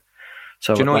together.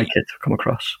 So I'd like it to come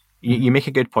across. You make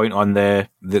a good point on the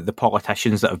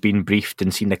politicians that have been briefed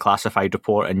and seen the classified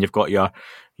report, and you've got your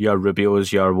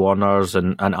Rubios, your Warners,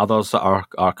 and others that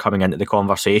are coming into the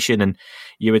conversation. And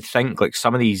you would think like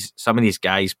some of these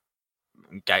guys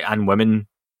and women,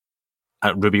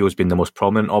 Rubio's been the most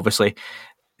prominent, obviously.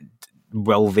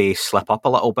 Will they slip up a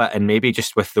little bit? And maybe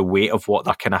just with the weight of what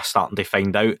they're kind of starting to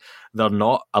find out, they're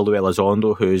not a Lou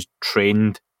Elizondo who's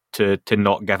trained to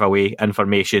not give away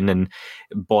information and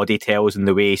body tells and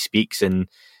the way he speaks. And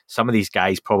some of these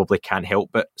guys probably can't help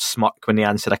but smirk when they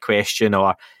answer a question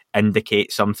or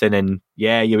indicate something. And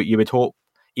you would hope,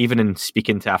 even in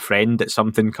speaking to a friend, that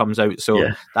something comes out.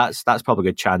 So that's probably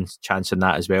a good chance in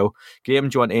that as well. Graham,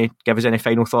 do you want to give us any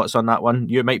final thoughts on that one?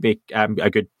 You might be a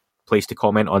good place to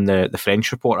comment on the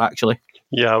French report, actually.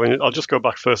 Yeah, I mean, I'll just go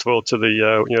back first of all to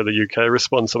the UK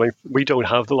response. I mean, we don't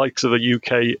have the likes of a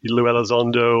UK Lou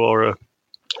Elizondo or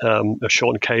a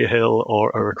Sean Cahill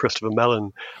or a Christopher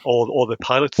Mellon or the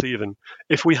pilots even.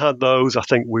 If we had those, I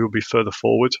think we would be further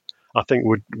forward. I think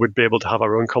we'd be able to have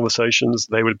our own conversations.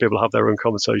 They would be able to have their own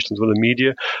conversations with the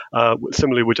media.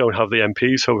 Similarly, we don't have the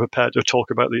MPs who are prepared to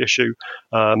talk about the issue.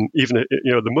 Even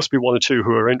there must be one or two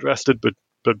who are interested, but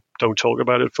don't talk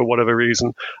about it for whatever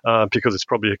reason, because it's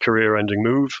probably a career-ending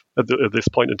move at this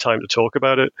point in time to talk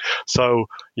about it. So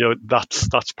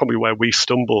that's probably where we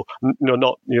stumble.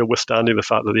 Notwithstanding the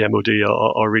fact that the MOD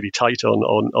are really tight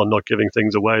on not giving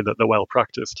things away, that they're well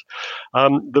practiced.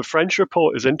 The French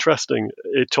report is interesting.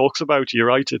 It talks about, you're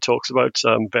right, it talks about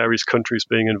various countries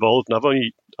being involved, and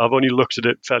I've only looked at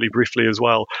it fairly briefly as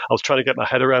well. I was trying to get my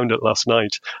head around it last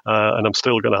night, and I'm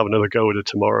still going to have another go at it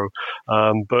tomorrow.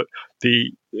 But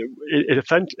it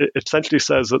essentially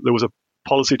says that there was a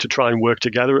policy to try and work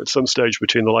together at some stage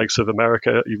between the likes of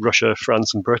America, Russia,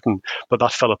 France, and Britain, but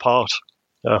that fell apart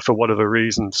for whatever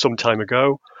reason some time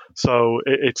ago. So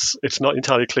it's not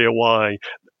entirely clear why.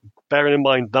 Bearing in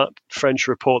mind that French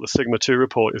report, the Sigma 2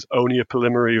 report, is only a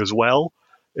preliminary as well.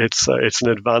 It's an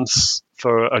advance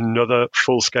for another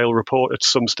full-scale report at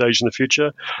some stage in the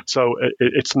future. So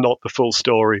it's not the full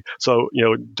story. So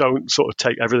don't sort of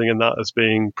take everything in that as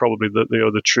being probably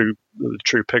the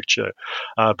true picture.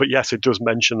 But yes, it does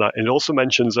mention that. It also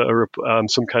mentions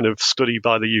some kind of study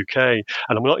by the UK,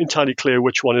 and I'm not entirely clear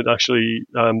which one it actually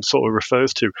sort of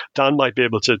refers to. Dan might be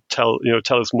able to tell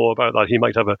us more about that. He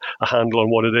might have a handle on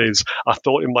what it is. I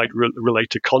thought it might relate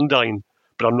to Condign,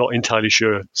 but I'm not entirely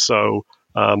sure. So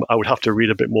I would have to read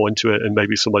a bit more into it, and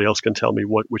maybe somebody else can tell me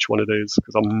which one it is,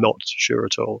 because I'm not sure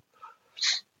at all.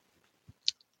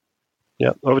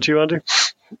 Yeah, over to you, Andy.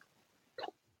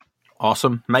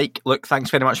 Awesome. Mike, look, thanks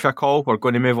very much for your call. We're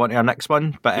going to move on to our next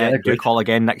one, but do call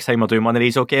again next time we're doing one of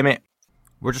these, okay, mate?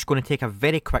 We're just going to take a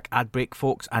very quick ad break,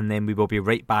 folks, and then we will be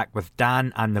right back with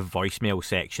Dan and the voicemail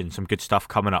section. Some good stuff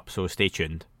coming up, so stay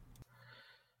tuned.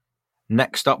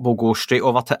 Next up, we'll go straight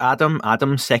over to Adam.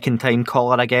 Adam, second-time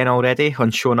caller again already on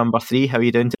show number 3. How are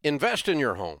you doing? Invest in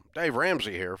your home. Dave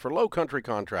Ramsey here for Low Country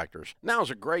Contractors.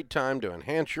 Now's a great time to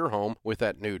enhance your home with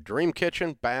that new dream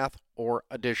kitchen, bath, or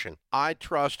addition. I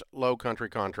trust Low Country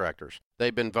Contractors.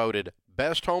 They've been voted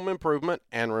Best Home Improvement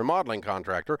and Remodeling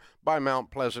Contractor by Mount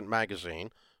Pleasant Magazine,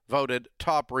 voted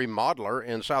top remodeler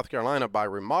in South Carolina by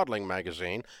Remodeling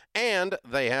Magazine, and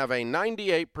they have a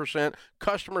 98%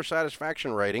 customer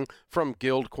satisfaction rating from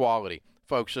Guild Quality.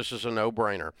 Folks, this is a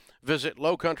no-brainer. Visit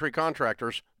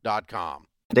lowcountrycontractors.com.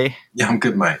 Yeah, I'm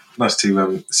good, mate. Nice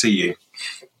to see you.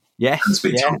 Yes,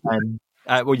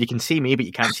 well, you can see me, but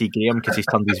you can't see Graham because he's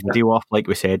turned his video off, like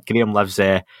we said. Graham lives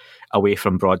away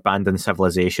from broadband and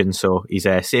civilization, so he's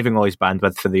saving all his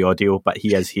bandwidth for the audio, but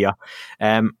he is here.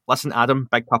 Listen, Adam,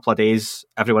 big couple of days.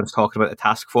 Everyone's talking about the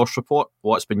task force report.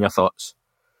 What's been your thoughts?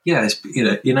 Yeah,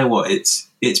 you know what? It's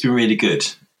been really good.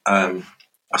 I've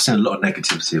seen a lot of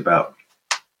negativity about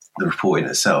the report in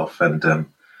itself, and I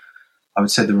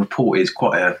would say the report is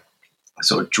quite a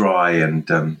sort of dry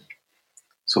and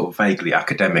sort of vaguely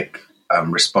academic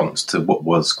response to what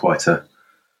was quite a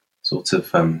sort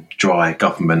of dry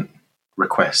government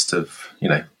request of,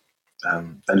 a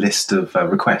list of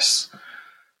requests.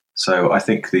 So I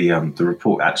think the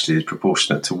report actually is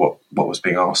proportionate to what was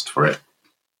being asked for it,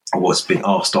 or what's being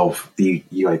asked of the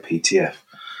UAPTF.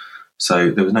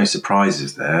 So there was no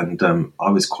surprises there, and I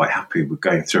was quite happy with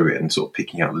going through it and sort of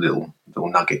picking out little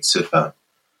nuggets of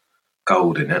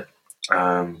gold in it.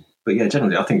 But yeah,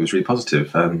 generally I think it was really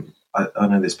positive. I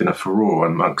know there's been a furore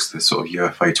amongst the sort of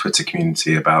UFO Twitter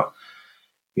community about,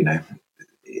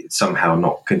 it somehow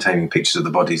not containing pictures of the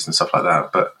bodies and stuff like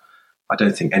that. But I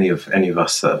don't think any of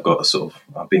us that have got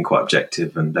I've been quite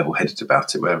objective and level-headed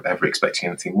about it were ever expecting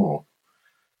anything more.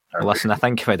 Listen, I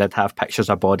think if I did have pictures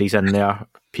of bodies in there,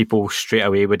 people straight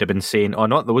away would have been saying, "Oh,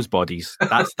 not those bodies.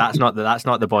 That's not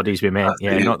the bodies we meant.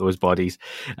 Yeah, not those bodies."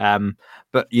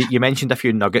 But you mentioned a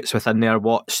few nuggets within there.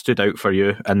 What stood out for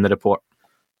you in the report?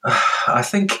 I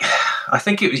think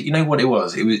it was. You know what it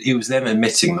was? It was them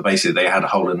admitting that basically they had a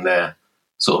hole in their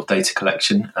sort of data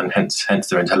collection and hence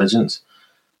their intelligence.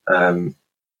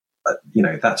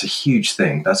 That's a huge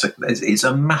thing. It's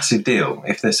a massive deal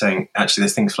if they're saying actually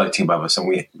there's things floating above us and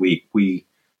we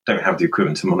don't have the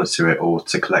equipment to monitor it or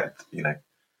to collect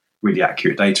really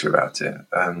accurate data about it.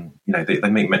 They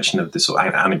make mention of this sort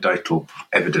of anecdotal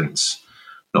evidence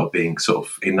not being sort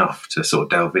of enough to sort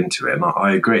of delve into it, and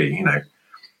I agree.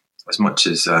 As much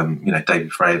as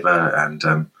David Fravor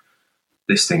and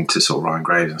listening to sort of Ryan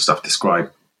Graves and stuff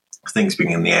describe things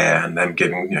being in the air and them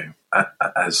giving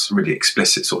as really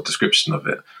explicit sort of description of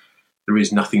it, there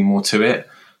is nothing more to it.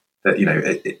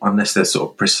 That unless there's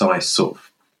sort of precise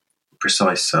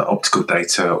optical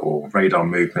data or radar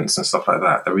movements and stuff like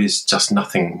that, there is just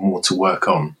nothing more to work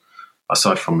on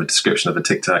aside from a description of a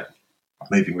Tic Tac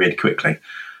moving really quickly.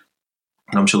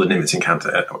 And I'm sure the Nimitz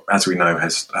encounter, as we know,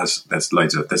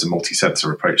 there's a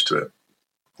multi-sensor approach to it,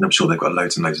 and I'm sure they've got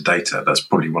loads and loads of data. That's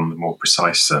probably one of the more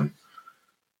precise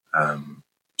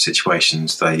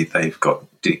situations they've got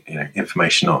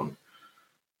information on.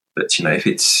 But if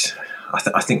it's,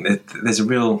 I think that there's a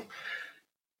real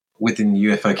within the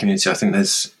UFO community. I think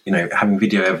there's having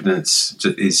video evidence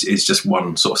is just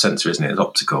one sort of sensor, isn't it? It's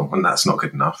optical, and that's not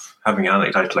good enough. Having an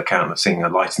anecdotal account of seeing a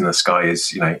light in the sky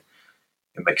is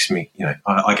it makes me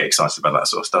I get excited about that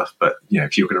sort of stuff. But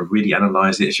if you're going to really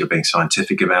analyze it, if you're being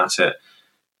scientific about it,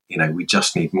 we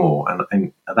just need more.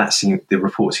 And the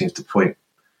report seems to point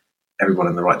everyone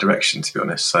in the right direction, to be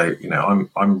honest. So,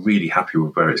 I'm really happy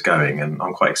with where it's going, and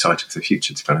I'm quite excited for the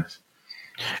future, to be honest.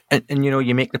 And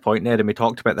you make the point there, and we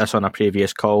talked about this on a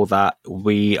previous call, that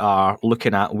we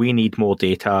need more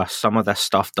data. Some of this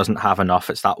stuff doesn't have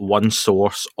enough. It's that one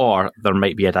source, or there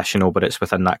might be additional, but it's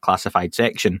within that classified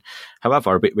section.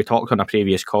 However, we talked on a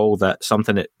previous call that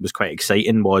something that was quite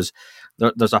exciting was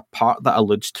there's a part that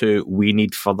alludes to we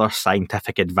need further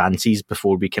scientific advances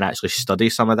before we can actually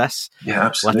study some of this. Yeah,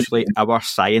 absolutely. Literally, our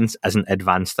science isn't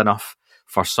advanced enough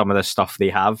for some of the stuff they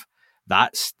have.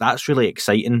 That's really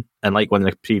exciting. And like one of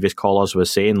the previous callers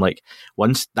was saying,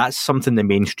 once that's something the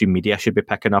mainstream media should be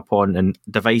picking up on, and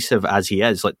divisive as he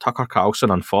is, like Tucker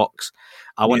Carlson on Fox,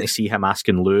 I want to see him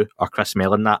asking Lou or Chris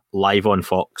Mellon that live on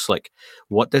Fox.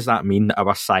 What does that mean that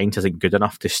our science isn't good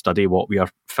enough to study what we are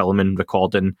filming,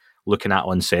 recording, looking at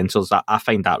on sensors? I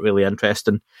find that really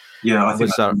interesting. Yeah, I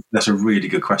think that's a really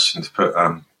good question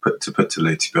to put to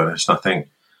Lou, to be honest. And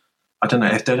I don't know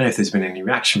if there's been any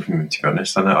reaction from him, to be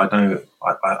honest.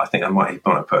 I think he might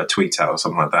have put a tweet out or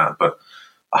something like that, but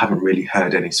I haven't really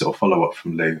heard any sort of follow up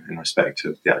from Lou in respect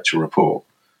of the actual report.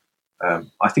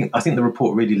 I think the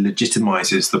report really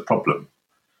legitimizes the problem,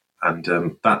 and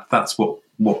that's what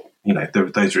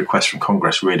those requests from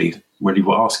Congress really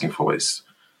were asking for is,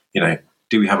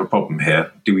 do we have a problem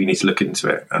here? Do we need to look into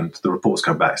it? And the reports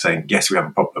come back saying, yes, we have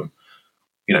a problem.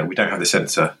 We don't have the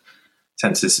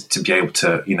sensors to be able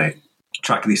to,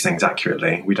 track these things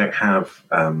accurately. We don't have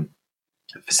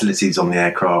facilities on the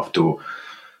aircraft or,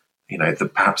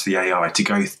 perhaps the AI to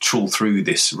go trawl through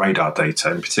this radar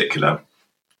data in particular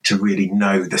to really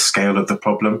know the scale of the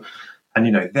problem.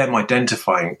 And, them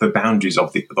identifying the boundaries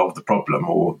of the problem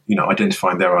or,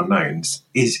 identifying their unknowns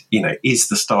is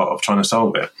the start of trying to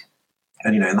solve it.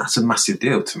 And, and that's a massive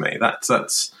deal to me. That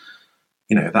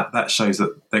shows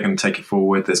that they're going to take it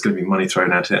forward. There's going to be money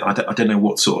thrown at it. I don't know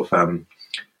what sort of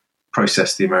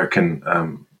process the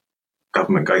American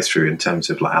government goes through in terms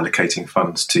of allocating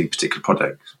funds to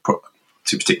particular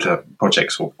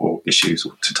projects or issues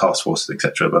or to task forces,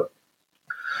 etc. But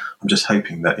I'm just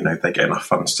hoping that they get enough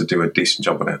funds to do a decent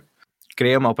job on it.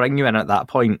 Graham, I'll bring you in at that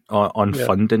point on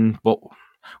funding.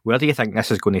 Where do you think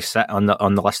this is going to sit on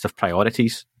the list of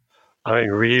priorities? I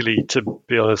mean, really, to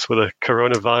be honest, with a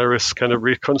coronavirus kind of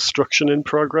reconstruction in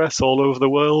progress all over the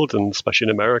world, and especially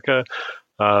in America,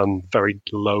 very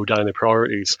low down the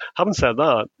priorities. Having said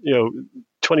that,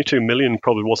 22 million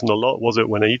probably wasn't a lot, was it,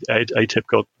 when ATIP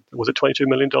got, was it $22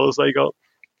 million they got?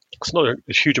 It's not a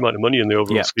huge amount of money in the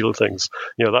overall scale of things.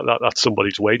 That's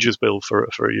somebody's wages bill for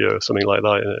a year, something like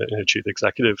that, in a chief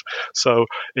executive. So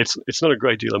it's not a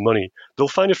great deal of money. They'll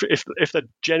find if they're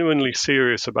genuinely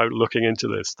serious about looking into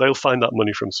this, they'll find that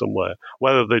money from somewhere.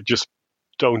 Whether they just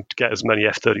don't get as many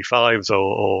F-35s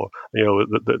or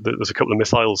there's a couple of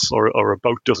missiles or a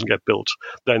boat doesn't get built,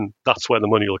 then that's where the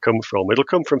money will come from. It'll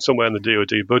come from somewhere in the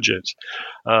DoD budget.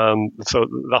 So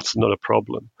that's not a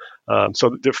problem.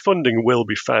 So the funding will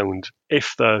be found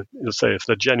if they're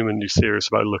genuinely serious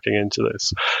about looking into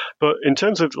this. But in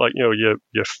terms of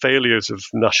your failures of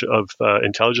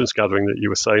intelligence gathering that you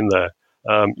were saying there,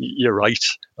 you're right,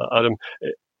 Adam.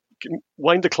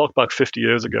 Wind the clock back 50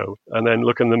 years ago and then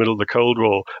look in the middle of the Cold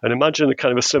War and imagine a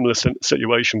kind of a similar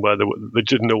situation where they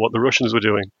didn't know what the Russians were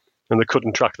doing and they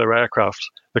couldn't track their aircraft,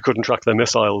 they couldn't track their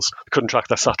missiles, they couldn't track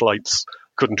their satellites,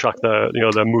 couldn't track their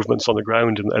movements on the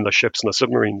ground and their ships and their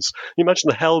submarines. You imagine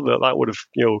the hell that would have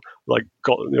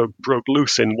broke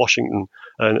loose in Washington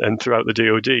and throughout the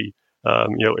DoD.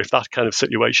 If that kind of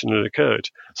situation had occurred.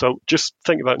 So just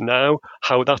think about now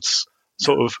how that's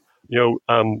sort of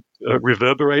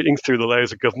reverberating through the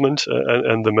layers of government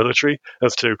and the military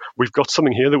as to, we've got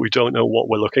something here that we don't know what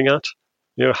we're looking at.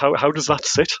 How does that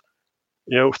sit?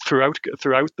 Throughout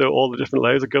all the different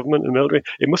layers of government and military,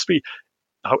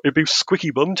 it'd be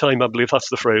squeaky bum time, I believe that's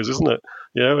the phrase, isn't it?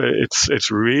 It's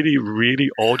really, really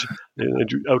odd.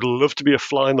 I would love to be a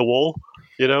fly on the wall,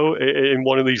 in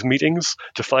one of these meetings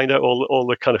to find out all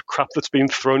the kind of crap that's being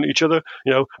thrown at each other.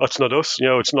 It's not us,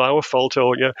 it's not our fault,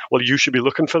 or well, you should be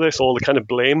looking for this. All the kind of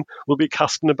blame will be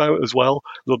casting about as well.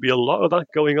 There'll be a lot of that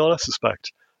going on, I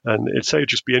suspect. And it'd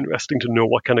just be interesting to know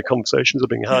what kind of conversations are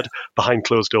being had behind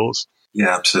closed doors.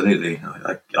 Yeah, absolutely.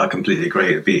 I completely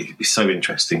agree. It'd be so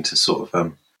interesting to sort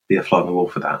of be a fly on the wall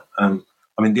for that.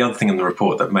 The other thing in the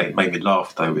report that made me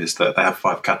laugh, though, is that they have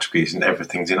 5 categories and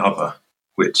everything's in other,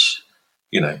 which,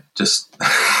 just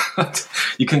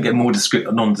you couldn't get more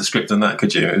nondescript than that,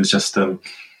 could you? It was just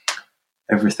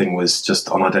everything was just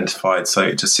unidentified, so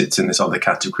it just sits in this other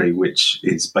category, which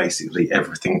is basically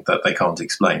everything that they can't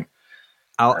explain.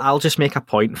 I'll just make a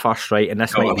point first, right? And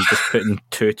this might be just putting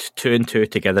two and two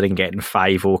together and getting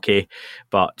 5, okay?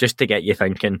 But just to get you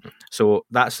thinking, so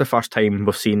that's the first time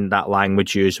we've seen that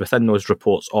language used within those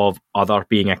reports of other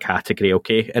being a category,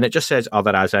 okay? And it just says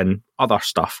other as in other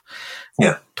stuff.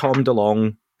 Yeah. Tom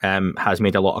DeLonge has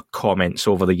made a lot of comments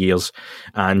over the years,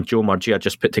 and Joe Murgia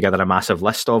just put together a massive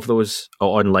list of those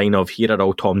online of here are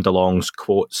all Tom DeLonge's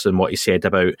quotes and what he said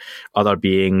about other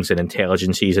beings and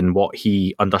intelligences and what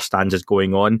he understands is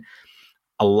going on.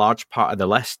 A large part of the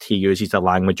list, he uses the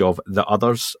language of the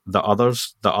others, the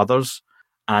others, the others.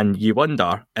 And you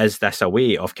wonder, is this a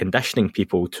way of conditioning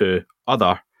people to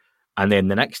other? And then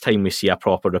the next time we see a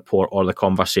proper report or the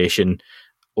conversation,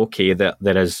 okay, that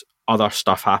there is other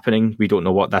stuff happening, we don't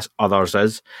know what this others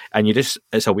is, and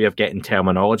it's a way of getting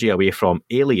terminology away from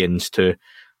aliens to,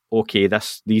 okay,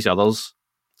 these others,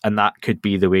 and that could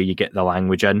be the way you get the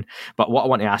language in. But what I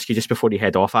want to ask you just before you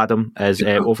head off, Adam, is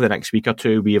over the next week or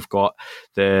two, we have got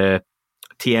the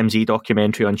TMZ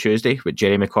documentary on Tuesday, which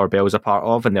Jeremy Corbell is a part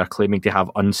of, and they're claiming to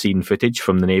have unseen footage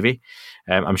from the Navy.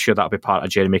 I'm sure that'll be part of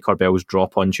Jeremy Corbell's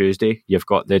drop on Tuesday. You've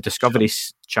got the Discovery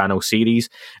Channel series,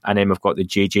 and then we've got the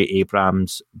J.J.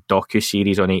 Abrams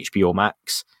docu-series on HBO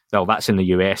Max. Well, that's in the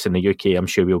US. In the UK, I'm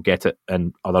sure we'll get it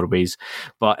in other ways.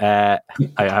 But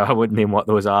I wouldn't name what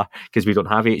those are because we don't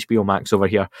have HBO Max over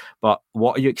here. But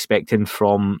what are you expecting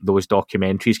from those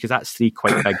documentaries? Because that's 3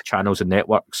 quite big channels and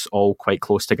networks, all quite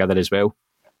close together as well.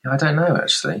 I don't know,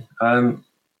 actually. I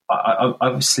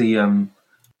obviously, I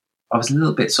was a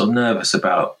little bit sort of nervous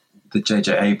about the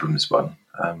J.J. Abrams one.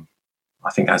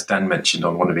 I think, as Dan mentioned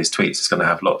on one of his tweets, it's going to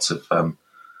have lots of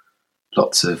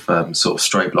sort of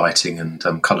strobe lighting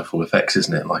and colourful effects,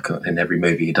 isn't it? Like in every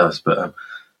movie he does. But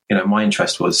my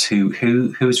interest was who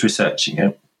is researching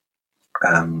it.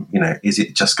 Is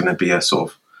it just going to be a sort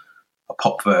of a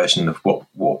pop version of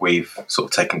what we've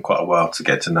sort of taken quite a while to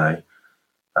get to know?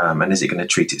 And is it going to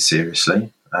treat it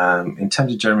seriously? In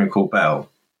terms of Jeremy Corbell,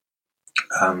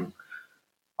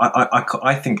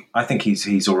 I think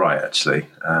he's all right, actually.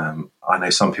 I know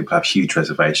some people have huge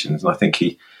reservations, and I think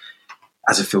he,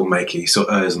 as a filmmaker, he sort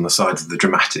of errs on the side of the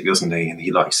dramatic, doesn't he? And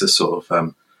he likes to sort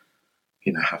of,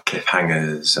 have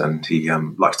cliffhangers, and he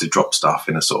likes to drop stuff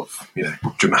in a sort of,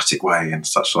 dramatic way and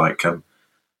such like. I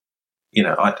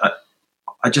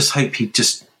just hope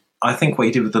I think what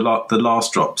he did with the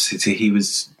last drops, he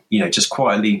was, just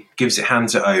quietly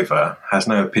hands it over, has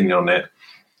no opinion on it,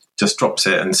 just drops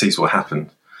it and sees what happened.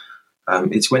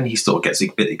 It's when he sort of gets a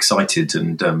bit excited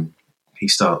and he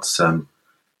starts,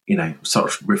 sort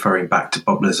of referring back to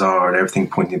Bob Lazar and everything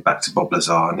pointing back to Bob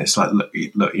Lazar. And it's like, look,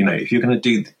 if you're going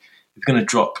to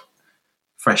drop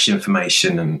fresh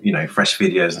information and, fresh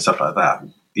videos and stuff like that,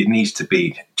 it needs to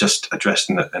be just addressed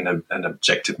in an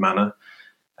objective manner.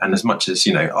 And as much as,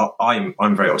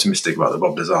 I'm very optimistic about the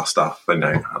Bob Lazar stuff, and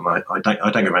I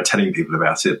don't go around telling people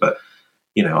about it, but,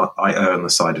 I err on the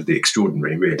side of the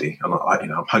extraordinary, really. And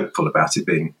I'm hopeful about it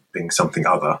being something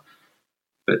other.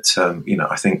 But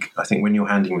I think when you're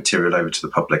handing material over to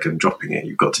the public and dropping it,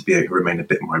 you've got to remain a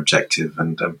bit more objective,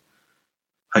 and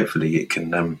hopefully it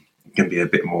can be a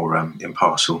bit more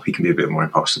impartial. He can be a bit more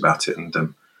impartial about it, and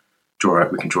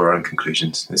we can draw our own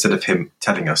conclusions instead of him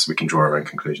telling us. We can draw our own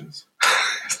conclusions.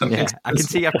 Yeah, I can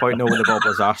see your point now with the Bob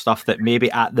Lazar stuff, that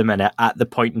maybe at the minute, at the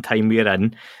point in time we're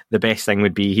in, the best thing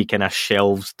would be he kind of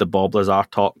shelves the Bob Lazar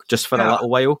talk just for a little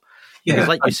while. Yeah. Because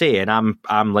like you say, and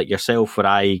I'm like yourself, where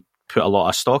I put a lot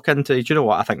of stock into, do you know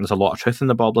what, I think there's a lot of truth in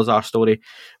the Bob Lazar story,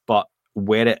 but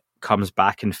where it comes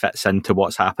back and fits into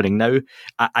what's happening now,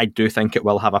 I do think it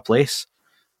will have a place,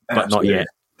 but Absolutely. Not yet.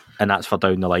 And that's for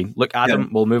down the line. Look,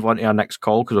 Adam, we'll move on to our next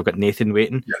call because we've got Nathan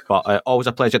waiting. Yeah. But always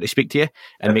a pleasure to speak to you,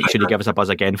 and make sure you give us a buzz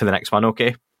again for the next one,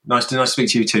 okay? Nice to speak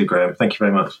to you too, Graham. Thank you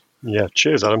very much. Yeah,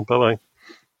 cheers, Adam. Bye-bye.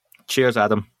 Cheers,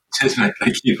 Adam. Cheers, mate.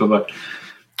 Thank you. Bye-bye.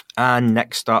 And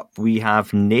next up, we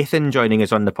have Nathan joining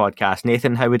us on the podcast.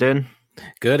 Nathan, how we doing?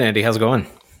 Good, Andy. How's it going?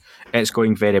 It's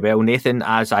going very well. Nathan,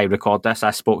 as I record this,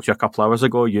 I spoke to you a couple hours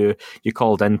ago. You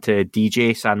called into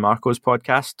DJ San Marco's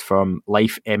podcast from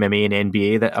Life MMA and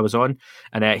NBA that I was on,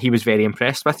 and he was very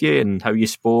impressed with you and how you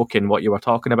spoke and what you were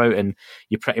talking about, and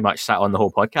you pretty much sat on the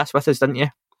whole podcast with us, didn't you?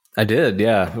 I did,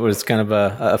 yeah. It was kind of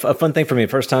a fun thing for me,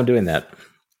 first time doing that.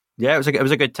 Yeah, it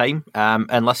was a good time.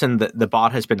 And listen, the bar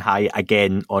has been high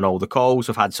again on all the calls.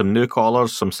 We've had some new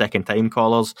callers, some second-time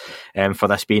callers, for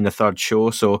this being the third show.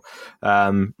 So,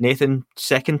 Nathan,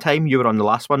 second time? You were on the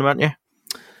last one, weren't you?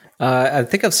 I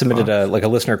think I've submitted a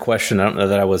listener question. I don't know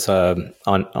that I was on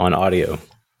audio.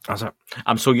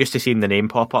 I'm so used to seeing the name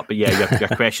pop up, but yeah, your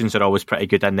questions are always pretty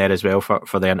good in there as well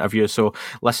for the interview. So,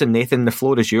 listen, Nathan, the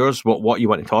floor is yours. What you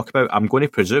want to talk about? I'm going to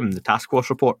presume the task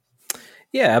force report.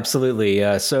 Yeah, absolutely.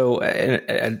 So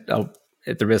I'll,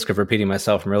 at the risk of repeating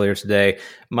myself from earlier today,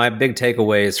 my big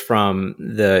takeaways from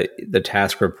the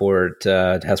task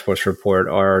force report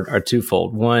are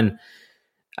twofold. One,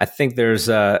 I think there's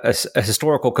a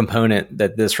historical component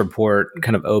that this report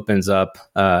kind of opens up,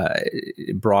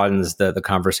 broadens the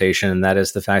conversation, and that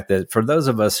is the fact that for those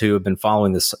of us who have been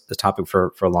following this topic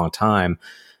for a long time,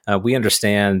 we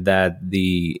understand that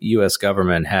the U.S.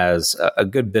 government has a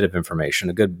good bit of information,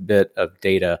 a good bit of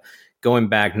data going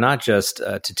back not just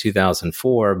to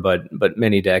 2004, but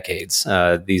many decades.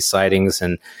 These sightings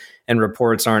and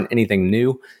reports aren't anything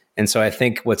new. And so I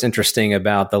think what's interesting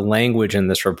about the language in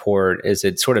this report is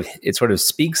it sort of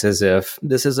speaks as if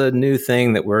this is a new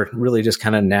thing that we're really just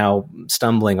kind of now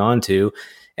stumbling onto,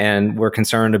 and we're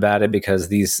concerned about it because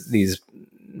these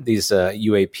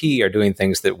UAP are doing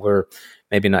things that we're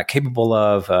maybe not capable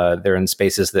of. They're in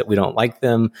spaces that we don't like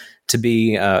them to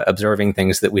be, observing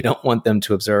things that we don't want them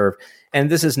to observe. And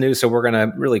this is new, so we're going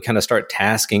to really kind of start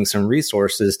tasking some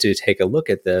resources to take a look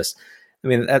at this. I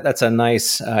mean, that's a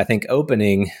nice, I think,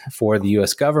 opening for the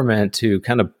U.S. government to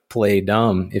kind of play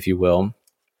dumb, if you will,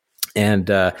 and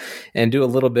do a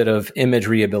little bit of image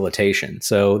rehabilitation.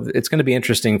 So it's going to be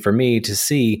interesting for me to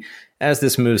see, as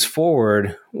this moves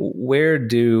forward, where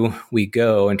do we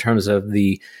go in terms of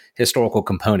the historical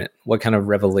component? What kind of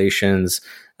revelations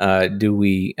do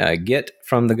we get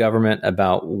from the government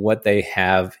about what they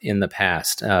have in the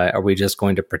past? Are we just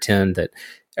going to pretend that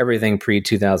everything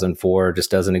pre-2004 just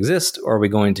doesn't exist? Or are we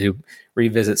going to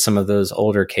revisit some of those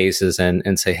older cases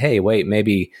and say, hey, wait,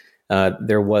 maybe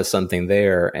there was something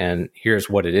there, and here's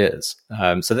what it is.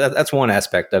 So that's one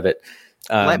aspect of it.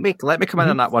 Let me come in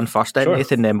on that one first, then, sure.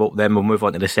 Nathan. Then we'll move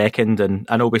on to the second. And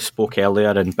I know we spoke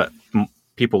earlier, but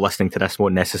people listening to this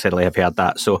won't necessarily have heard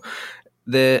that. So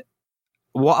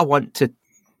what I want to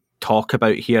talk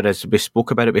about here is, we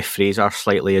spoke about it with Fraser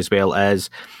slightly as well, as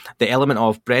the element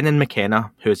of Brennan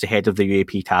McKenna, who is the head of the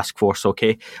UAP task force.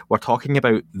 Okay, we're talking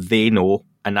about they know,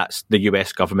 and that's the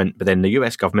US government, but then the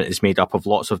US government is made up of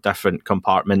lots of different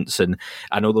compartments, and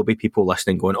I know there'll be people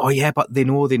listening going, oh yeah, but they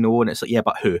know, and it's like, yeah,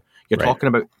 but who? You're right. Talking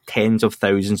about tens of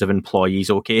thousands of employees,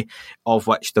 okay, of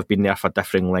which they've been there for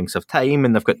differing lengths of time,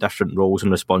 and they've got different roles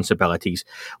and responsibilities.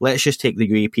 Let's just take the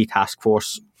UAP task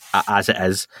force as it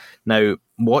is. Now,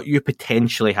 what you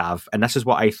potentially have, and this is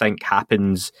what I think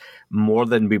happens more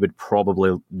than we would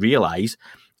probably realise,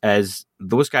 is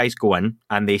those guys go in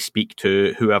and they speak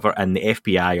to whoever in the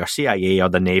FBI or CIA or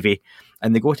the Navy,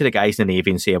 and they go to the guys in the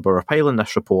Navy and say, we're filing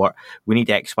this report, we need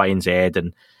X, Y, and Z,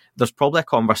 and there's probably a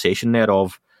conversation there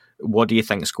of, what do you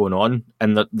think's going on?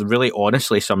 And really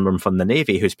honestly, someone from the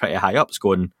Navy who's pretty high up is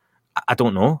going, I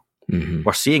don't know. Mm-hmm.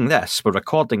 We're seeing this, we're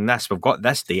recording this, we've got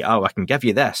this data, I can give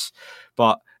you this.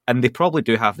 And they probably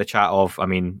do have the chat of, I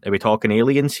mean, are we talking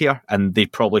aliens here? And they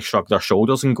probably shrug their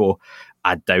shoulders and go,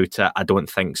 I doubt it, I don't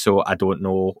think so, I don't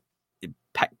know,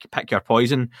 pick your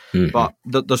poison. Mm-hmm.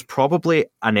 But there's probably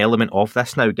an element of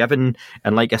this now, given,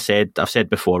 and like I've said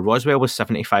before, Roswell was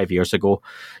 75 years ago.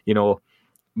 You know,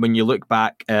 when you look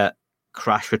back at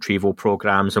crash retrieval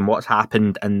programs and what's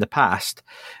happened in the past,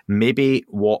 maybe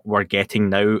what we're getting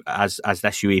now as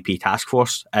this UAP task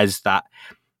force is that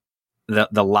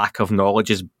the lack of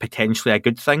knowledge is potentially a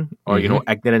good thing, or mm-hmm.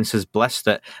 Ignorance is bliss,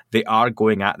 that they are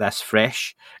going at this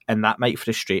fresh, and that might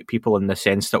frustrate people in the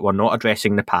sense that we're not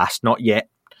addressing the past, not yet.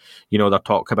 They're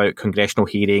talking about congressional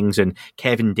hearings, and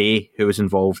Kevin Day, who was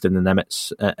involved in the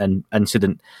Nimitz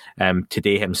incident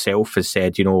today himself, has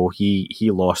said,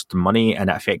 he lost money and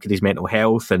it affected his mental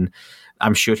health. And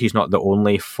I'm sure he's not the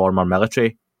only former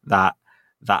military that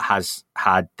has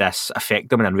had this affect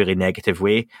them in a really negative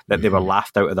way, that mm-hmm. they were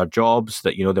laughed out of their jobs,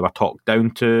 that, they were talked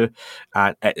down to.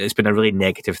 It's been a really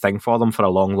negative thing for them for a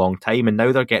long, long time. And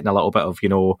now they're getting a little bit of,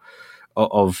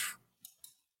 of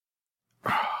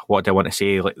what do I want to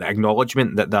say, like the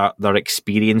acknowledgement that their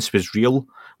experience was real,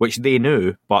 which they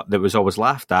knew, but that was always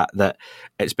laughed at, that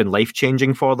it's been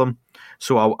life-changing for them.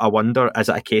 So I wonder, is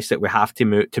it a case that we have to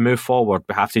move forward,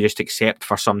 we have to just accept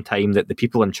for some time that the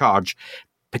people in charge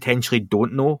potentially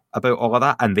don't know about all of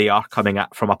that, and they are coming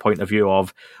at from a point of view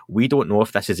of, we don't know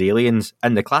if this is aliens.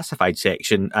 In the classified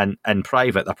section and in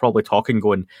private, they're probably talking,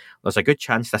 going, there's a good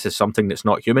chance this is something that's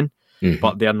not human, mm-hmm.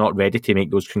 but they're not ready to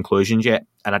make those conclusions yet.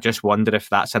 And I just wonder if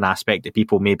that's an aspect that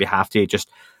people maybe have to just,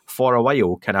 for a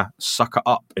while, kind of suck it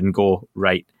up and go,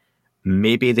 right,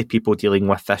 maybe the people dealing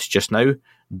with this just now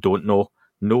don't know.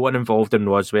 No one involved in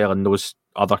Roswell and those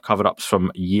other cover-ups from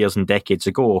years and decades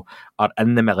ago are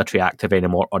in the military active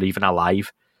anymore, or even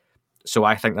alive. So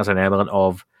I think there's an element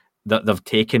of that they've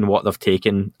taken what they've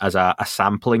taken as a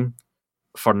sampling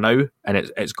for now, and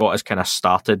it's got us kind of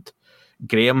started.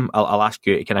 Graham, I'll ask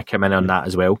you to kind of come in on that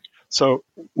as well. So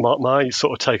my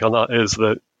sort of take on that is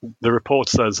that the report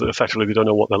says that effectively they don't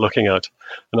know what they're looking at,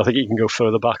 and I think you can go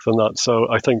further back than that.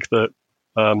 So I think that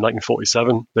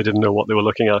 1947 they didn't know what they were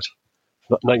looking at.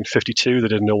 1952, they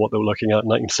didn't know what they were looking at.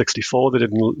 1964, they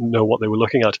didn't know what they were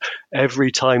looking at. Every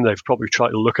time they've probably tried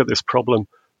to look at this problem,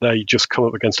 they just come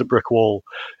up against a brick wall.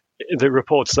 The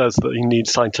report says that you need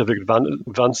scientific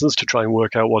advances to try and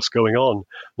work out what's going on.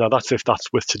 Now, that's if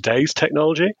that's with today's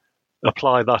technology.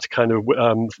 Apply that kind of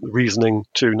reasoning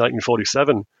to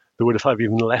 1947, they would have had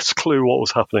even less clue what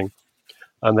was happening.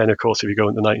 And then, of course, if you go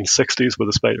into the 1960s with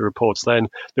the spate of reports, then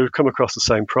they would come across the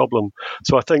same problem.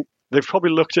 So I think they've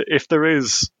probably looked at, if there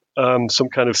is some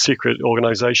kind of secret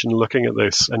organization looking at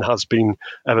this, and has been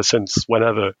ever since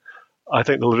whenever, I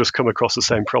think they'll just come across the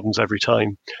same problems every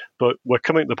time. But we're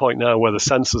coming to the point now where the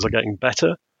sensors are getting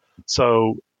better,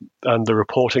 and the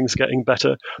reporting's getting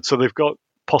better. So they've got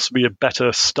possibly a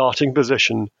better starting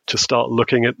position to start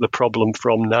looking at the problem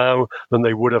from now than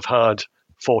they would have had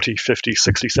 40, 50,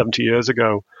 60, 70 years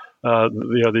ago.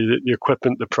 The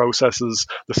equipment, the processes,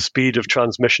 the speed of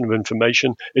transmission of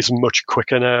information is much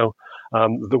quicker now.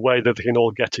 The way that they can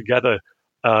all get together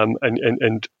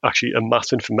and actually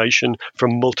amass information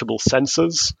from multiple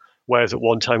sensors, whereas at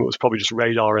one time it was probably just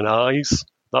radar and eyes.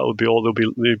 That would be all they'll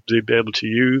be able to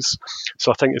use.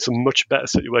 So I think it's a much better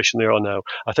situation they are now.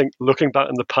 I think looking back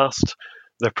in the past,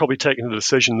 they've probably taken the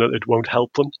decision that it won't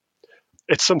help them.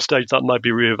 At some stage, that might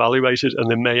be reevaluated, and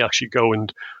they may actually go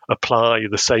and apply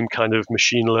the same kind of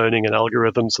machine learning and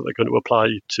algorithms that they're going to apply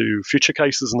to future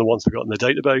cases and the ones they've got in the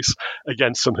database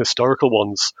against some historical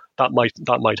ones. That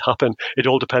might happen. It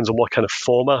all depends on what kind of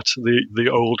format the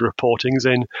old reporting's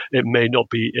in. It may not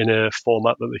be in a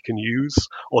format that they can use,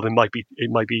 or it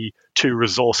might be too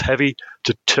resource heavy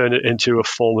to turn it into a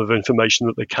form of information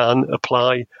that they can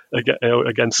apply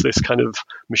against this kind of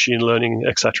machine learning,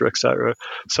 et cetera, et cetera.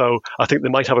 So I think they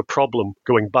might have a problem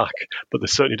going back, but they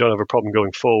certainly don't have a problem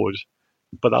going forward.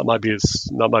 But that might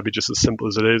be just as simple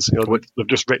as it is. They've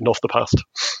just written off the past.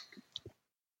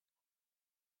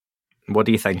 What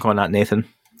do you think on that, Nathan?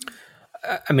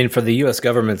 I mean, for the U.S.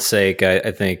 government's sake,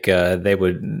 I think they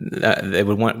would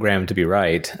want Graham to be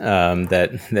right,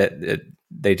 that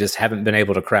they just haven't been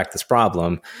able to crack this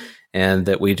problem, and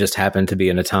that we just happen to be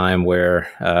in a time where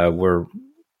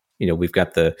we've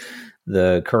got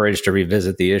the courage to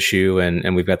revisit the issue,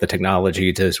 and we've got the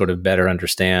technology to sort of better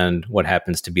understand what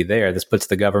happens to be there. This puts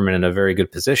the government in a very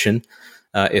good position,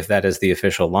 if that is the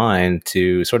official line,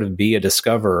 to sort of be a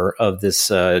discoverer of this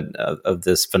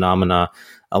phenomena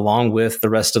along with the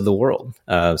rest of the world.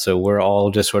 So we're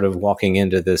all just sort of walking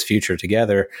into this future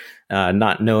together,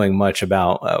 not knowing much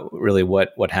about really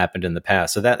what happened in the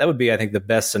past. So that would be, I think, the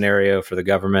best scenario for the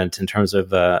government in terms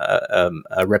of a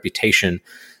reputation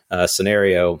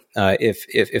scenario.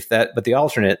 If that, but the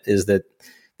alternate is that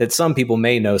some people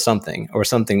may know something, or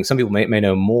some people may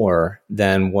know more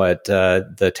than what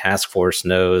the task force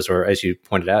knows, or, as you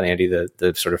pointed out, Andy,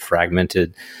 the sort of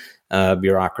fragmented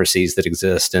bureaucracies that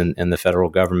exist in the federal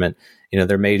government.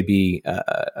 There may be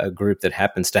a group that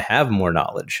happens to have more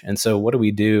knowledge. And so what do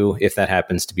we do if that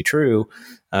happens to be true?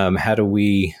 How do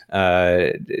we,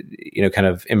 kind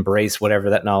of embrace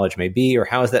whatever that knowledge may be, or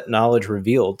how is that knowledge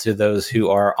revealed to those who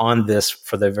are on this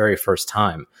for the very first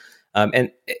time?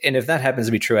 And if that happens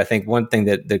to be true, I think one thing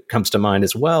that comes to mind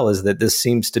as well is that this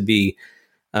seems to be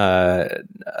a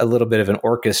little bit of an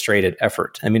orchestrated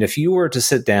effort. I mean, if you were to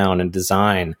sit down and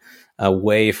design a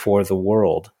way for the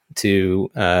world to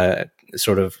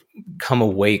sort of come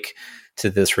awake to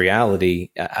this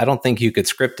reality, I don't think you could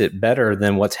script it better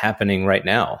than what's happening right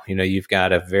now. You've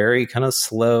got a very kind of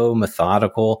slow,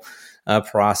 methodical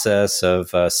process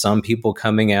of some people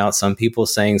coming out, some people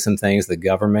saying some things, the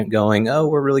government going, "Oh,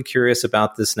 we're really curious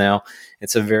about this now."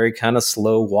 It's a very kind of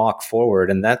slow walk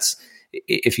forward. And that's,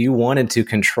 if you wanted to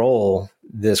control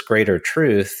this greater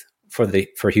truth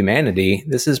for humanity,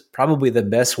 this is probably the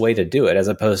best way to do it, as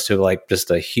opposed to like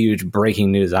just a huge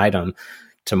breaking news item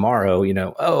tomorrow,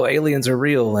 oh, aliens are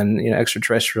real and,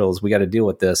 extraterrestrials, we got to deal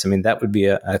with this. I mean, that would be,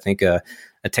 I think, a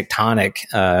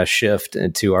tectonic shift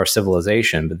into our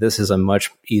civilization, but this is a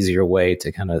much easier way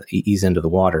to kind of ease into the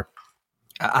water.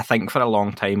 I think for a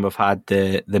long time we've had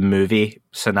the movie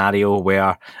scenario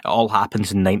where it all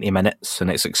happens in 90 minutes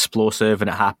and it's explosive, and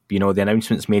the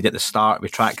announcement's made at the start, we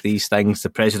track these things,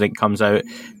 the president comes out,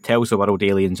 tells the world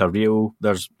aliens are real,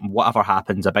 there's whatever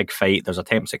happens, a big fight, there's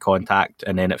attempts at contact,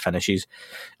 and then it finishes.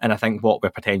 And I think what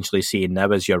we're potentially seeing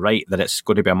now is, you're right, that it's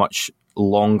going to be a much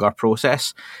longer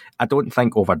process. I don't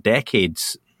think over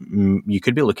decades, you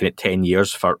could be looking at 10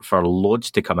 years for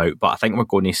loads to come out, but I think we're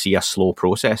going to see a slow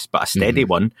process, but a steady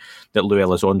one that Lou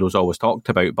Elizondo's always talked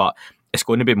about. But it's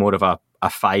going to be more of a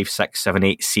 5, 6, 7,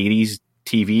 8 series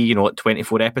TV, like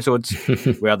 24 episodes,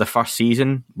 where the first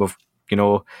season we've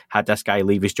had this guy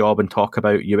leave his job and talk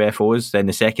about UFOs. Then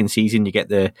the second season you get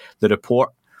the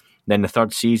report. Then the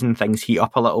third season, things heat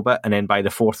up a little bit. And then by the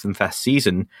fourth and fifth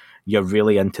season, you're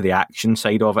really into the action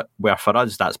side of it, where for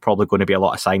us, that's probably going to be a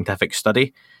lot of scientific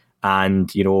study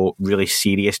and, really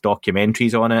serious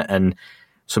documentaries on it, and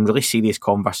some really serious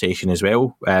conversation as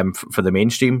well for the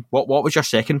mainstream. What was your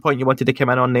second point you wanted to come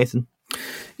in on, Nathan?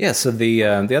 Yeah, so the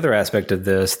other aspect of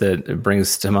this that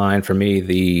brings to mind for me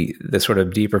the sort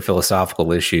of deeper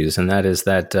philosophical issues, and that is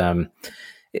that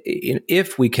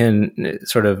if we can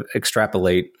sort of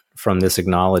extrapolate from this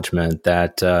acknowledgement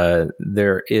that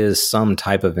there is some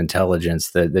type of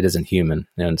intelligence that isn't human,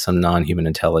 and some non-human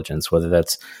intelligence, whether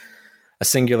that's a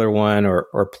singular one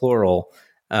or plural.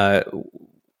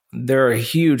 There are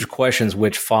huge questions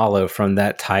which follow from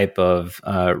that type of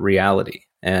reality.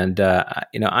 And,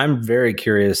 I'm very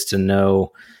curious to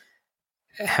know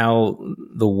how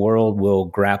the world will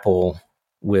grapple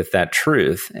with that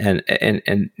truth. And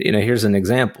here's an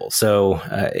example. So,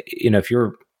 if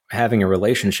you're having a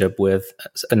relationship with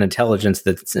an intelligence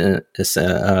that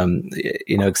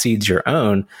exceeds your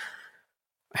own,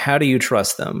 how do you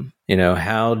trust them?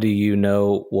 How do you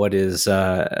know what is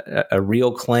a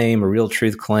real claim, a real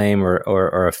truth claim,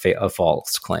 or a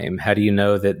false claim? How do you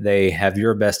know that they have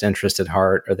your best interest at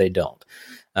heart or they don't?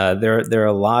 There are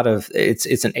a lot of it's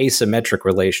an asymmetric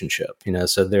relationship.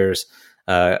 So there's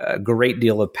a great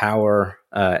deal of power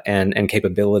and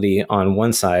capability on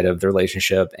one side of the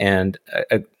relationship, and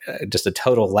just a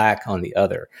total lack on the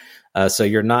other. So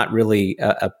you're not really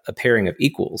a pairing of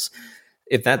equals.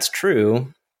 If that's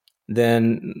true,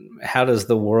 then how does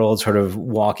the world sort of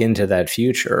walk into that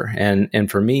future?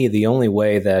 And for me, the only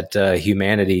way that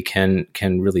humanity can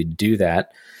really do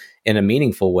that in a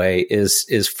meaningful way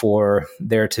is for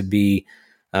there to be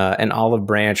an olive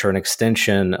branch or an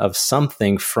extension of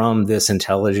something from this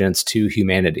intelligence to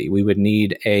humanity. We would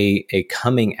need a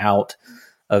coming out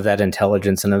of that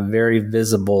intelligence in a very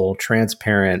visible,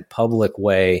 transparent, public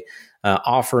way,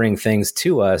 offering things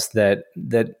to us that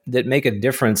make a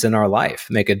difference in our life,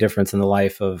 make a difference in the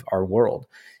life of our world.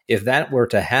 If that were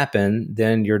to happen,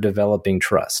 then you're developing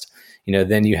trust.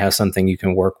 Then you have something you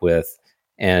can work with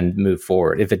and move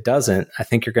forward. If it doesn't, I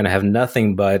think you're going to have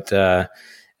nothing but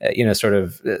sort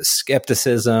of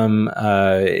skepticism.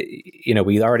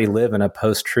 We already live in a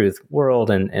post-truth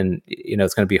world, and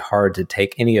it's going to be hard to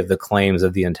take any of the claims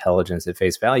of the intelligence at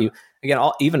face value. Again,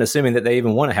 even assuming that they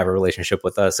even want to have a relationship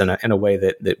with us in a way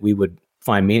that we would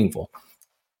find meaningful.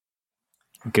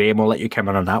 Graham, we'll let you come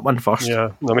in on that one first.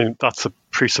 Yeah, I mean, that's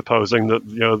presupposing that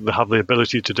they have the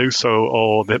ability to do so,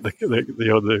 or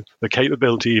the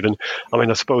capability even. I mean,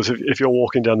 I suppose if you're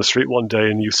walking down the street one day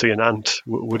and you see an ant,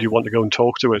 would you want to go and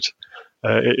talk to it?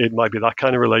 It might be that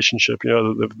kind of relationship.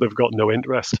 They've got no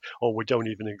interest, or we don't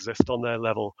even exist on their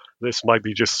level. This might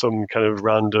be just some kind of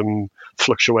random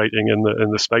fluctuating in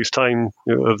the space-time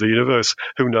of the universe.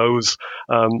 Who knows?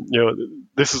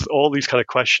 This is all these kind of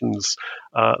questions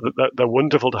that they're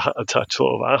wonderful to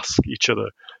sort of ask each other,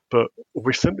 but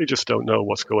we simply just don't know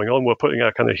what's going on. We're putting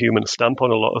our kind of human stamp on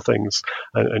a lot of things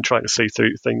and trying to see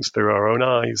things through our own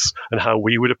eyes, and how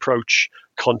we would approach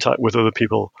contact with other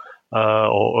people.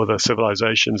 Or other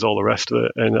civilizations, all the rest of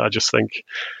it. And I just think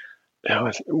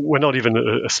we're not even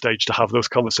at a stage to have those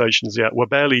conversations yet. We're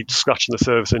barely scratching the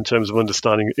surface in terms of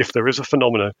understanding if there is a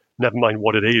phenomena, never mind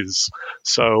what it is.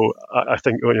 So I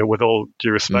think, with all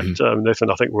due respect, Nathan,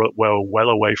 I think we're well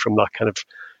away from that kind of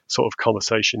sort of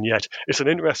conversation yet. It's an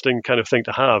interesting kind of thing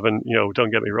to have, and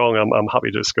don't get me wrong, I'm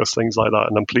happy to discuss things like that,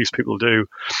 and I'm pleased people do,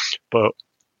 but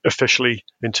officially,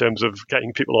 in terms of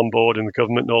getting people on board in the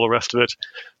government and all the rest of it,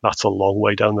 that's a long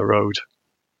way down the road.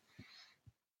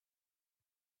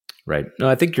 Right. No,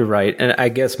 I think you're right, and I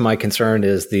guess my concern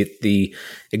is the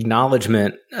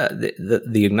acknowledgement,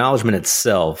 the acknowledgement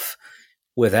itself,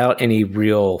 without any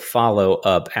real follow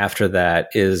up after that,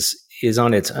 is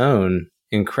on its own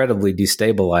incredibly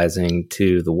destabilizing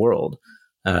to the world.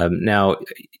 Now,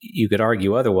 you could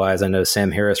argue otherwise. I know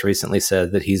Sam Harris recently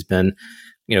said that he's been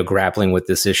grappling with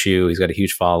this issue. He's got a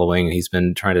huge following. He's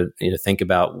been trying to think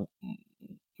about,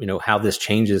 how this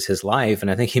changes his life.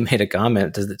 And I think he made a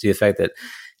comment to the effect that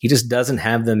he just doesn't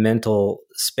have the mental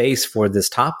space for this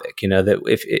topic.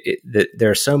 That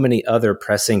there are so many other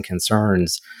pressing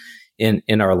concerns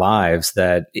in our lives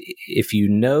that if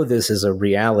this is a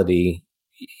reality,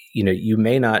 you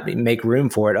may not make room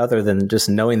for it other than just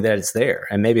knowing that it's there.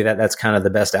 And maybe that's kind of the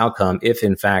best outcome if,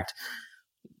 in fact,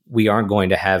 we aren't going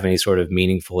to have any sort of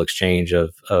meaningful exchange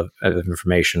of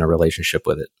information or relationship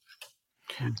with it.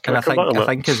 And I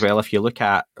think as well, if you look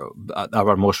at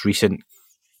our most recent,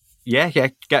 sorry,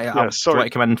 to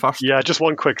come in first. Yeah, just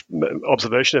one quick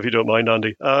observation, if you don't mind,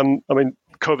 Andy. I mean,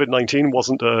 COVID-19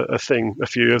 wasn't a thing a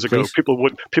few years ago. Please.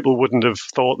 People wouldn't have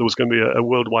thought there was going to be a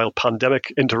worldwide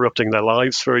pandemic interrupting their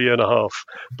lives for a year and a half,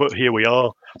 but here we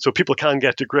are. So people can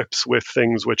get to grips with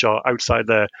things which are outside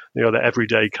their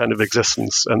everyday kind of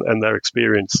existence and their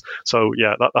experience. So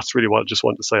yeah, that's really what I just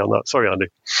wanted to say on that. Sorry, Andy.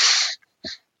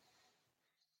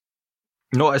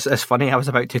 No, it's funny. I was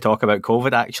about to talk about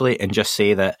COVID actually, and just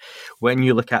say that when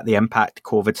you look at the impact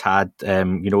COVID's had,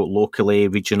 locally,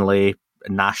 regionally,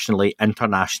 nationally,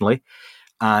 internationally,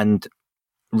 and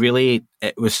really,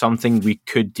 it was something we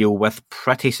could deal with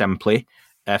pretty simply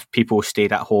if people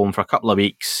stayed at home for a couple of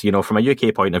weeks. You know, from a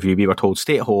UK point of view, we were told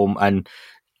stay at home, and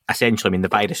essentially, I mean, the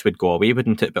virus would go away,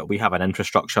 wouldn't it? But we have an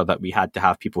infrastructure that we had to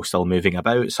have people still moving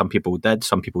about. Some people did,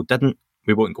 some people didn't.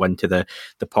 We won't go into the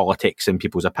politics and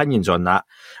people's opinions on that.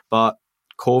 But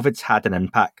COVID's had an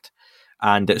impact,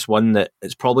 and it's one that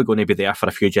it's probably going to be there for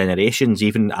a few generations,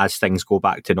 even as things go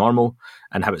back to normal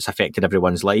and how it's affected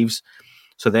everyone's lives.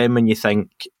 So then when you think,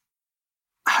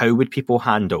 how would people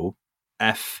handle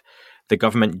if the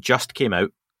government just came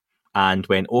out and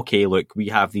went, okay, look, we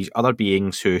have these other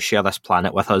beings who share this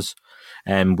planet with us,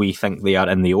 and we think they are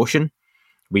in the ocean,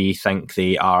 we think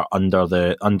they are under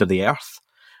the earth,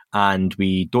 and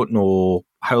we don't know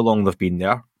how long they've been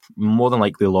there, more than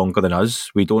likely longer than us.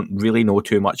 We don't really know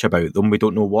too much about them. We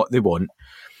don't know what they want.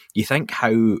 You think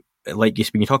how, like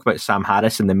when you talk about Sam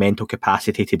Harris and the mental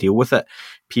capacity to deal with it,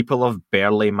 people have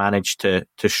barely managed to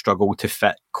struggle to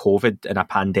fit COVID in a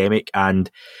pandemic,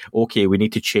 and okay, we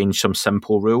need to change some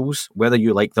simple rules. Whether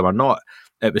you like them or not,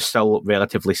 it was still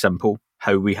relatively simple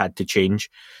how we had to change.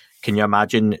 Can you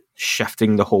imagine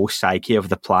shifting the whole psyche of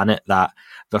the planet that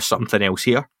there's something else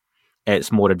here?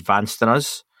 It's more advanced than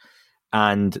us.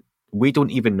 And we don't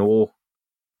even know,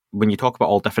 when you talk about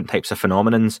all different types of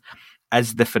phenomenons,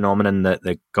 is the phenomenon that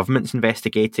the government's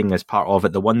investigating as part of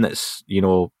it, the one that's, you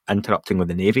know, interrupting with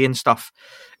the Navy and stuff,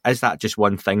 is that just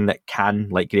one thing that can,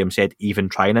 like Graham said, even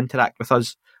try and interact with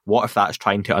us? What if that's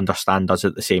trying to understand us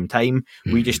at the same time?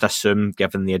 Mm-hmm. We just assume,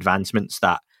 given the advancements,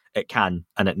 that it can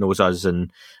and it knows us,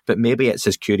 but maybe it's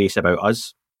as curious about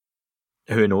us.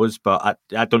 Who knows? But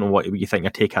I don't know what you think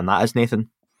your take on that is, Nathan.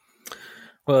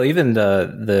 Well, even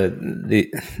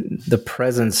the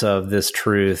presence of this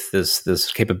truth,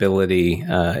 this capability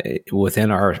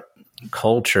within our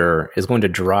culture is going to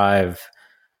drive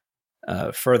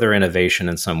further innovation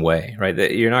in some way, right?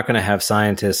 That you're not going to have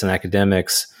scientists and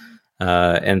academics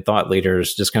and thought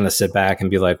leaders just kind of sit back and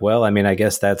be like, well, I mean, I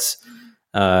guess that's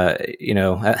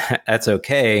that's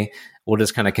okay. We'll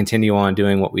just kind of continue on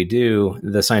doing what we do.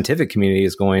 The scientific community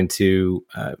is going to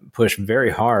push very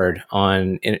hard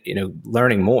on,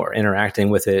 learning more,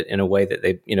 interacting with it in a way that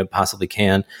they, possibly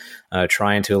can,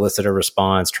 trying to elicit a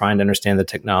response, trying to understand the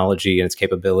technology and its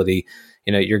capability.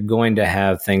 You're going to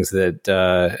have things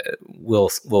that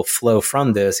will flow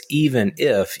from this, even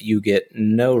if you get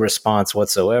no response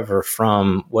whatsoever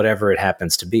from whatever it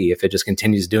happens to be. If it just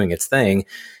continues doing its thing,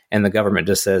 and the government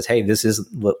just says, hey, this is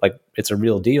like, it's a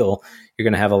real deal, you're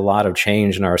going to have a lot of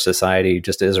change in our society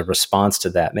just as a response to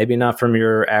that. Maybe not from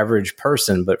your average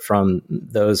person, but from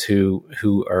those who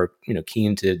are,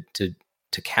 keen to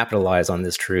capitalize on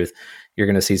this truth. You're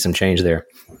going to see some change there.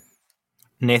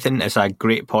 Nathan, it's a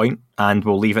great point, and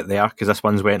we'll leave it there because this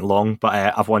one's went long,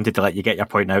 but I've wanted to let you get your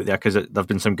point out there because there have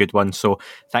been some good ones. So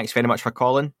thanks very much for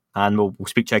calling, and we'll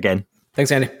speak to you again. Thanks,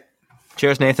 Andy.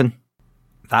 Cheers, Nathan.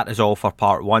 That is all for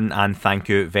part 1, and thank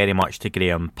you very much to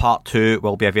Graham. Part 2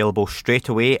 will be available straight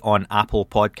away on Apple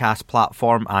Podcast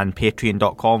platform and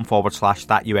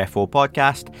patreon.com/thatUFO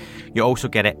podcast. You also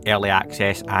get it early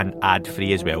access and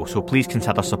ad-free as well, so please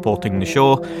consider supporting the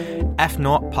show. If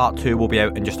not, part 2 will be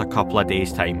out in just a couple of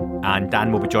days' time, and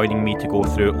Dan will be joining me to go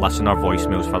through listener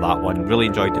voicemails for that one. Really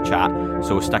enjoyed the chat,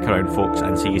 so stick around, folks,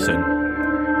 and see you soon.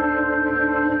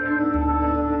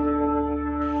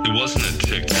 It wasn't a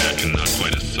tic-tac and not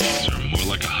quite a saucer, more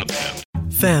like a hubcap.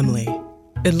 Family.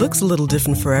 It looks a little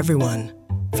different for everyone.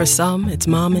 For some, it's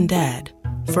mom and dad.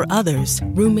 For others,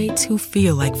 roommates who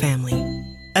feel like family.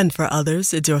 And for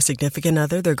others, it's your significant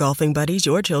other, their golfing buddies,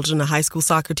 your children, a high school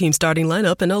soccer team starting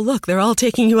lineup, and oh look, they're all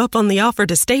taking you up on the offer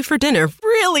to stay for dinner,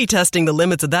 really testing the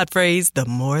limits of that phrase, the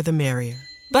more the merrier.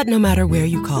 But no matter where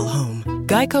you call home,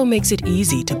 Geico makes it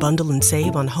easy to bundle and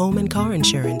save on home and car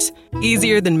insurance.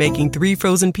 Easier than making 3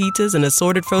 frozen pizzas and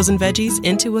assorted frozen veggies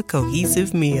into a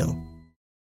cohesive meal.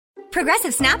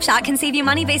 Progressive Snapshot can save you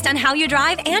money based on how you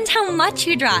drive and how much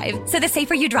you drive. So the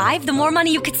safer you drive, the more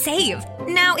money you could save.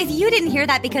 Now, if you didn't hear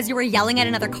that because you were yelling at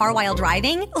another car while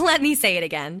driving, let me say it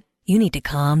again. You need to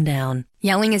calm down.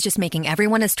 Yelling is just making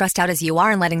everyone as stressed out as you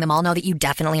are and letting them all know that you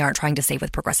definitely aren't trying to save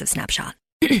with Progressive Snapshot.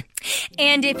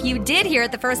 And if you did hear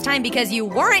it the first time because you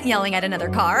weren't yelling at another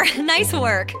car, nice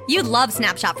work. You'd love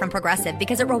Snapshot from Progressive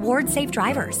because it rewards safe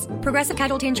drivers. Progressive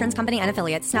Casualty Insurance Company and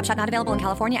affiliates. Snapshot not available in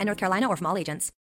California and North Carolina or from all agents.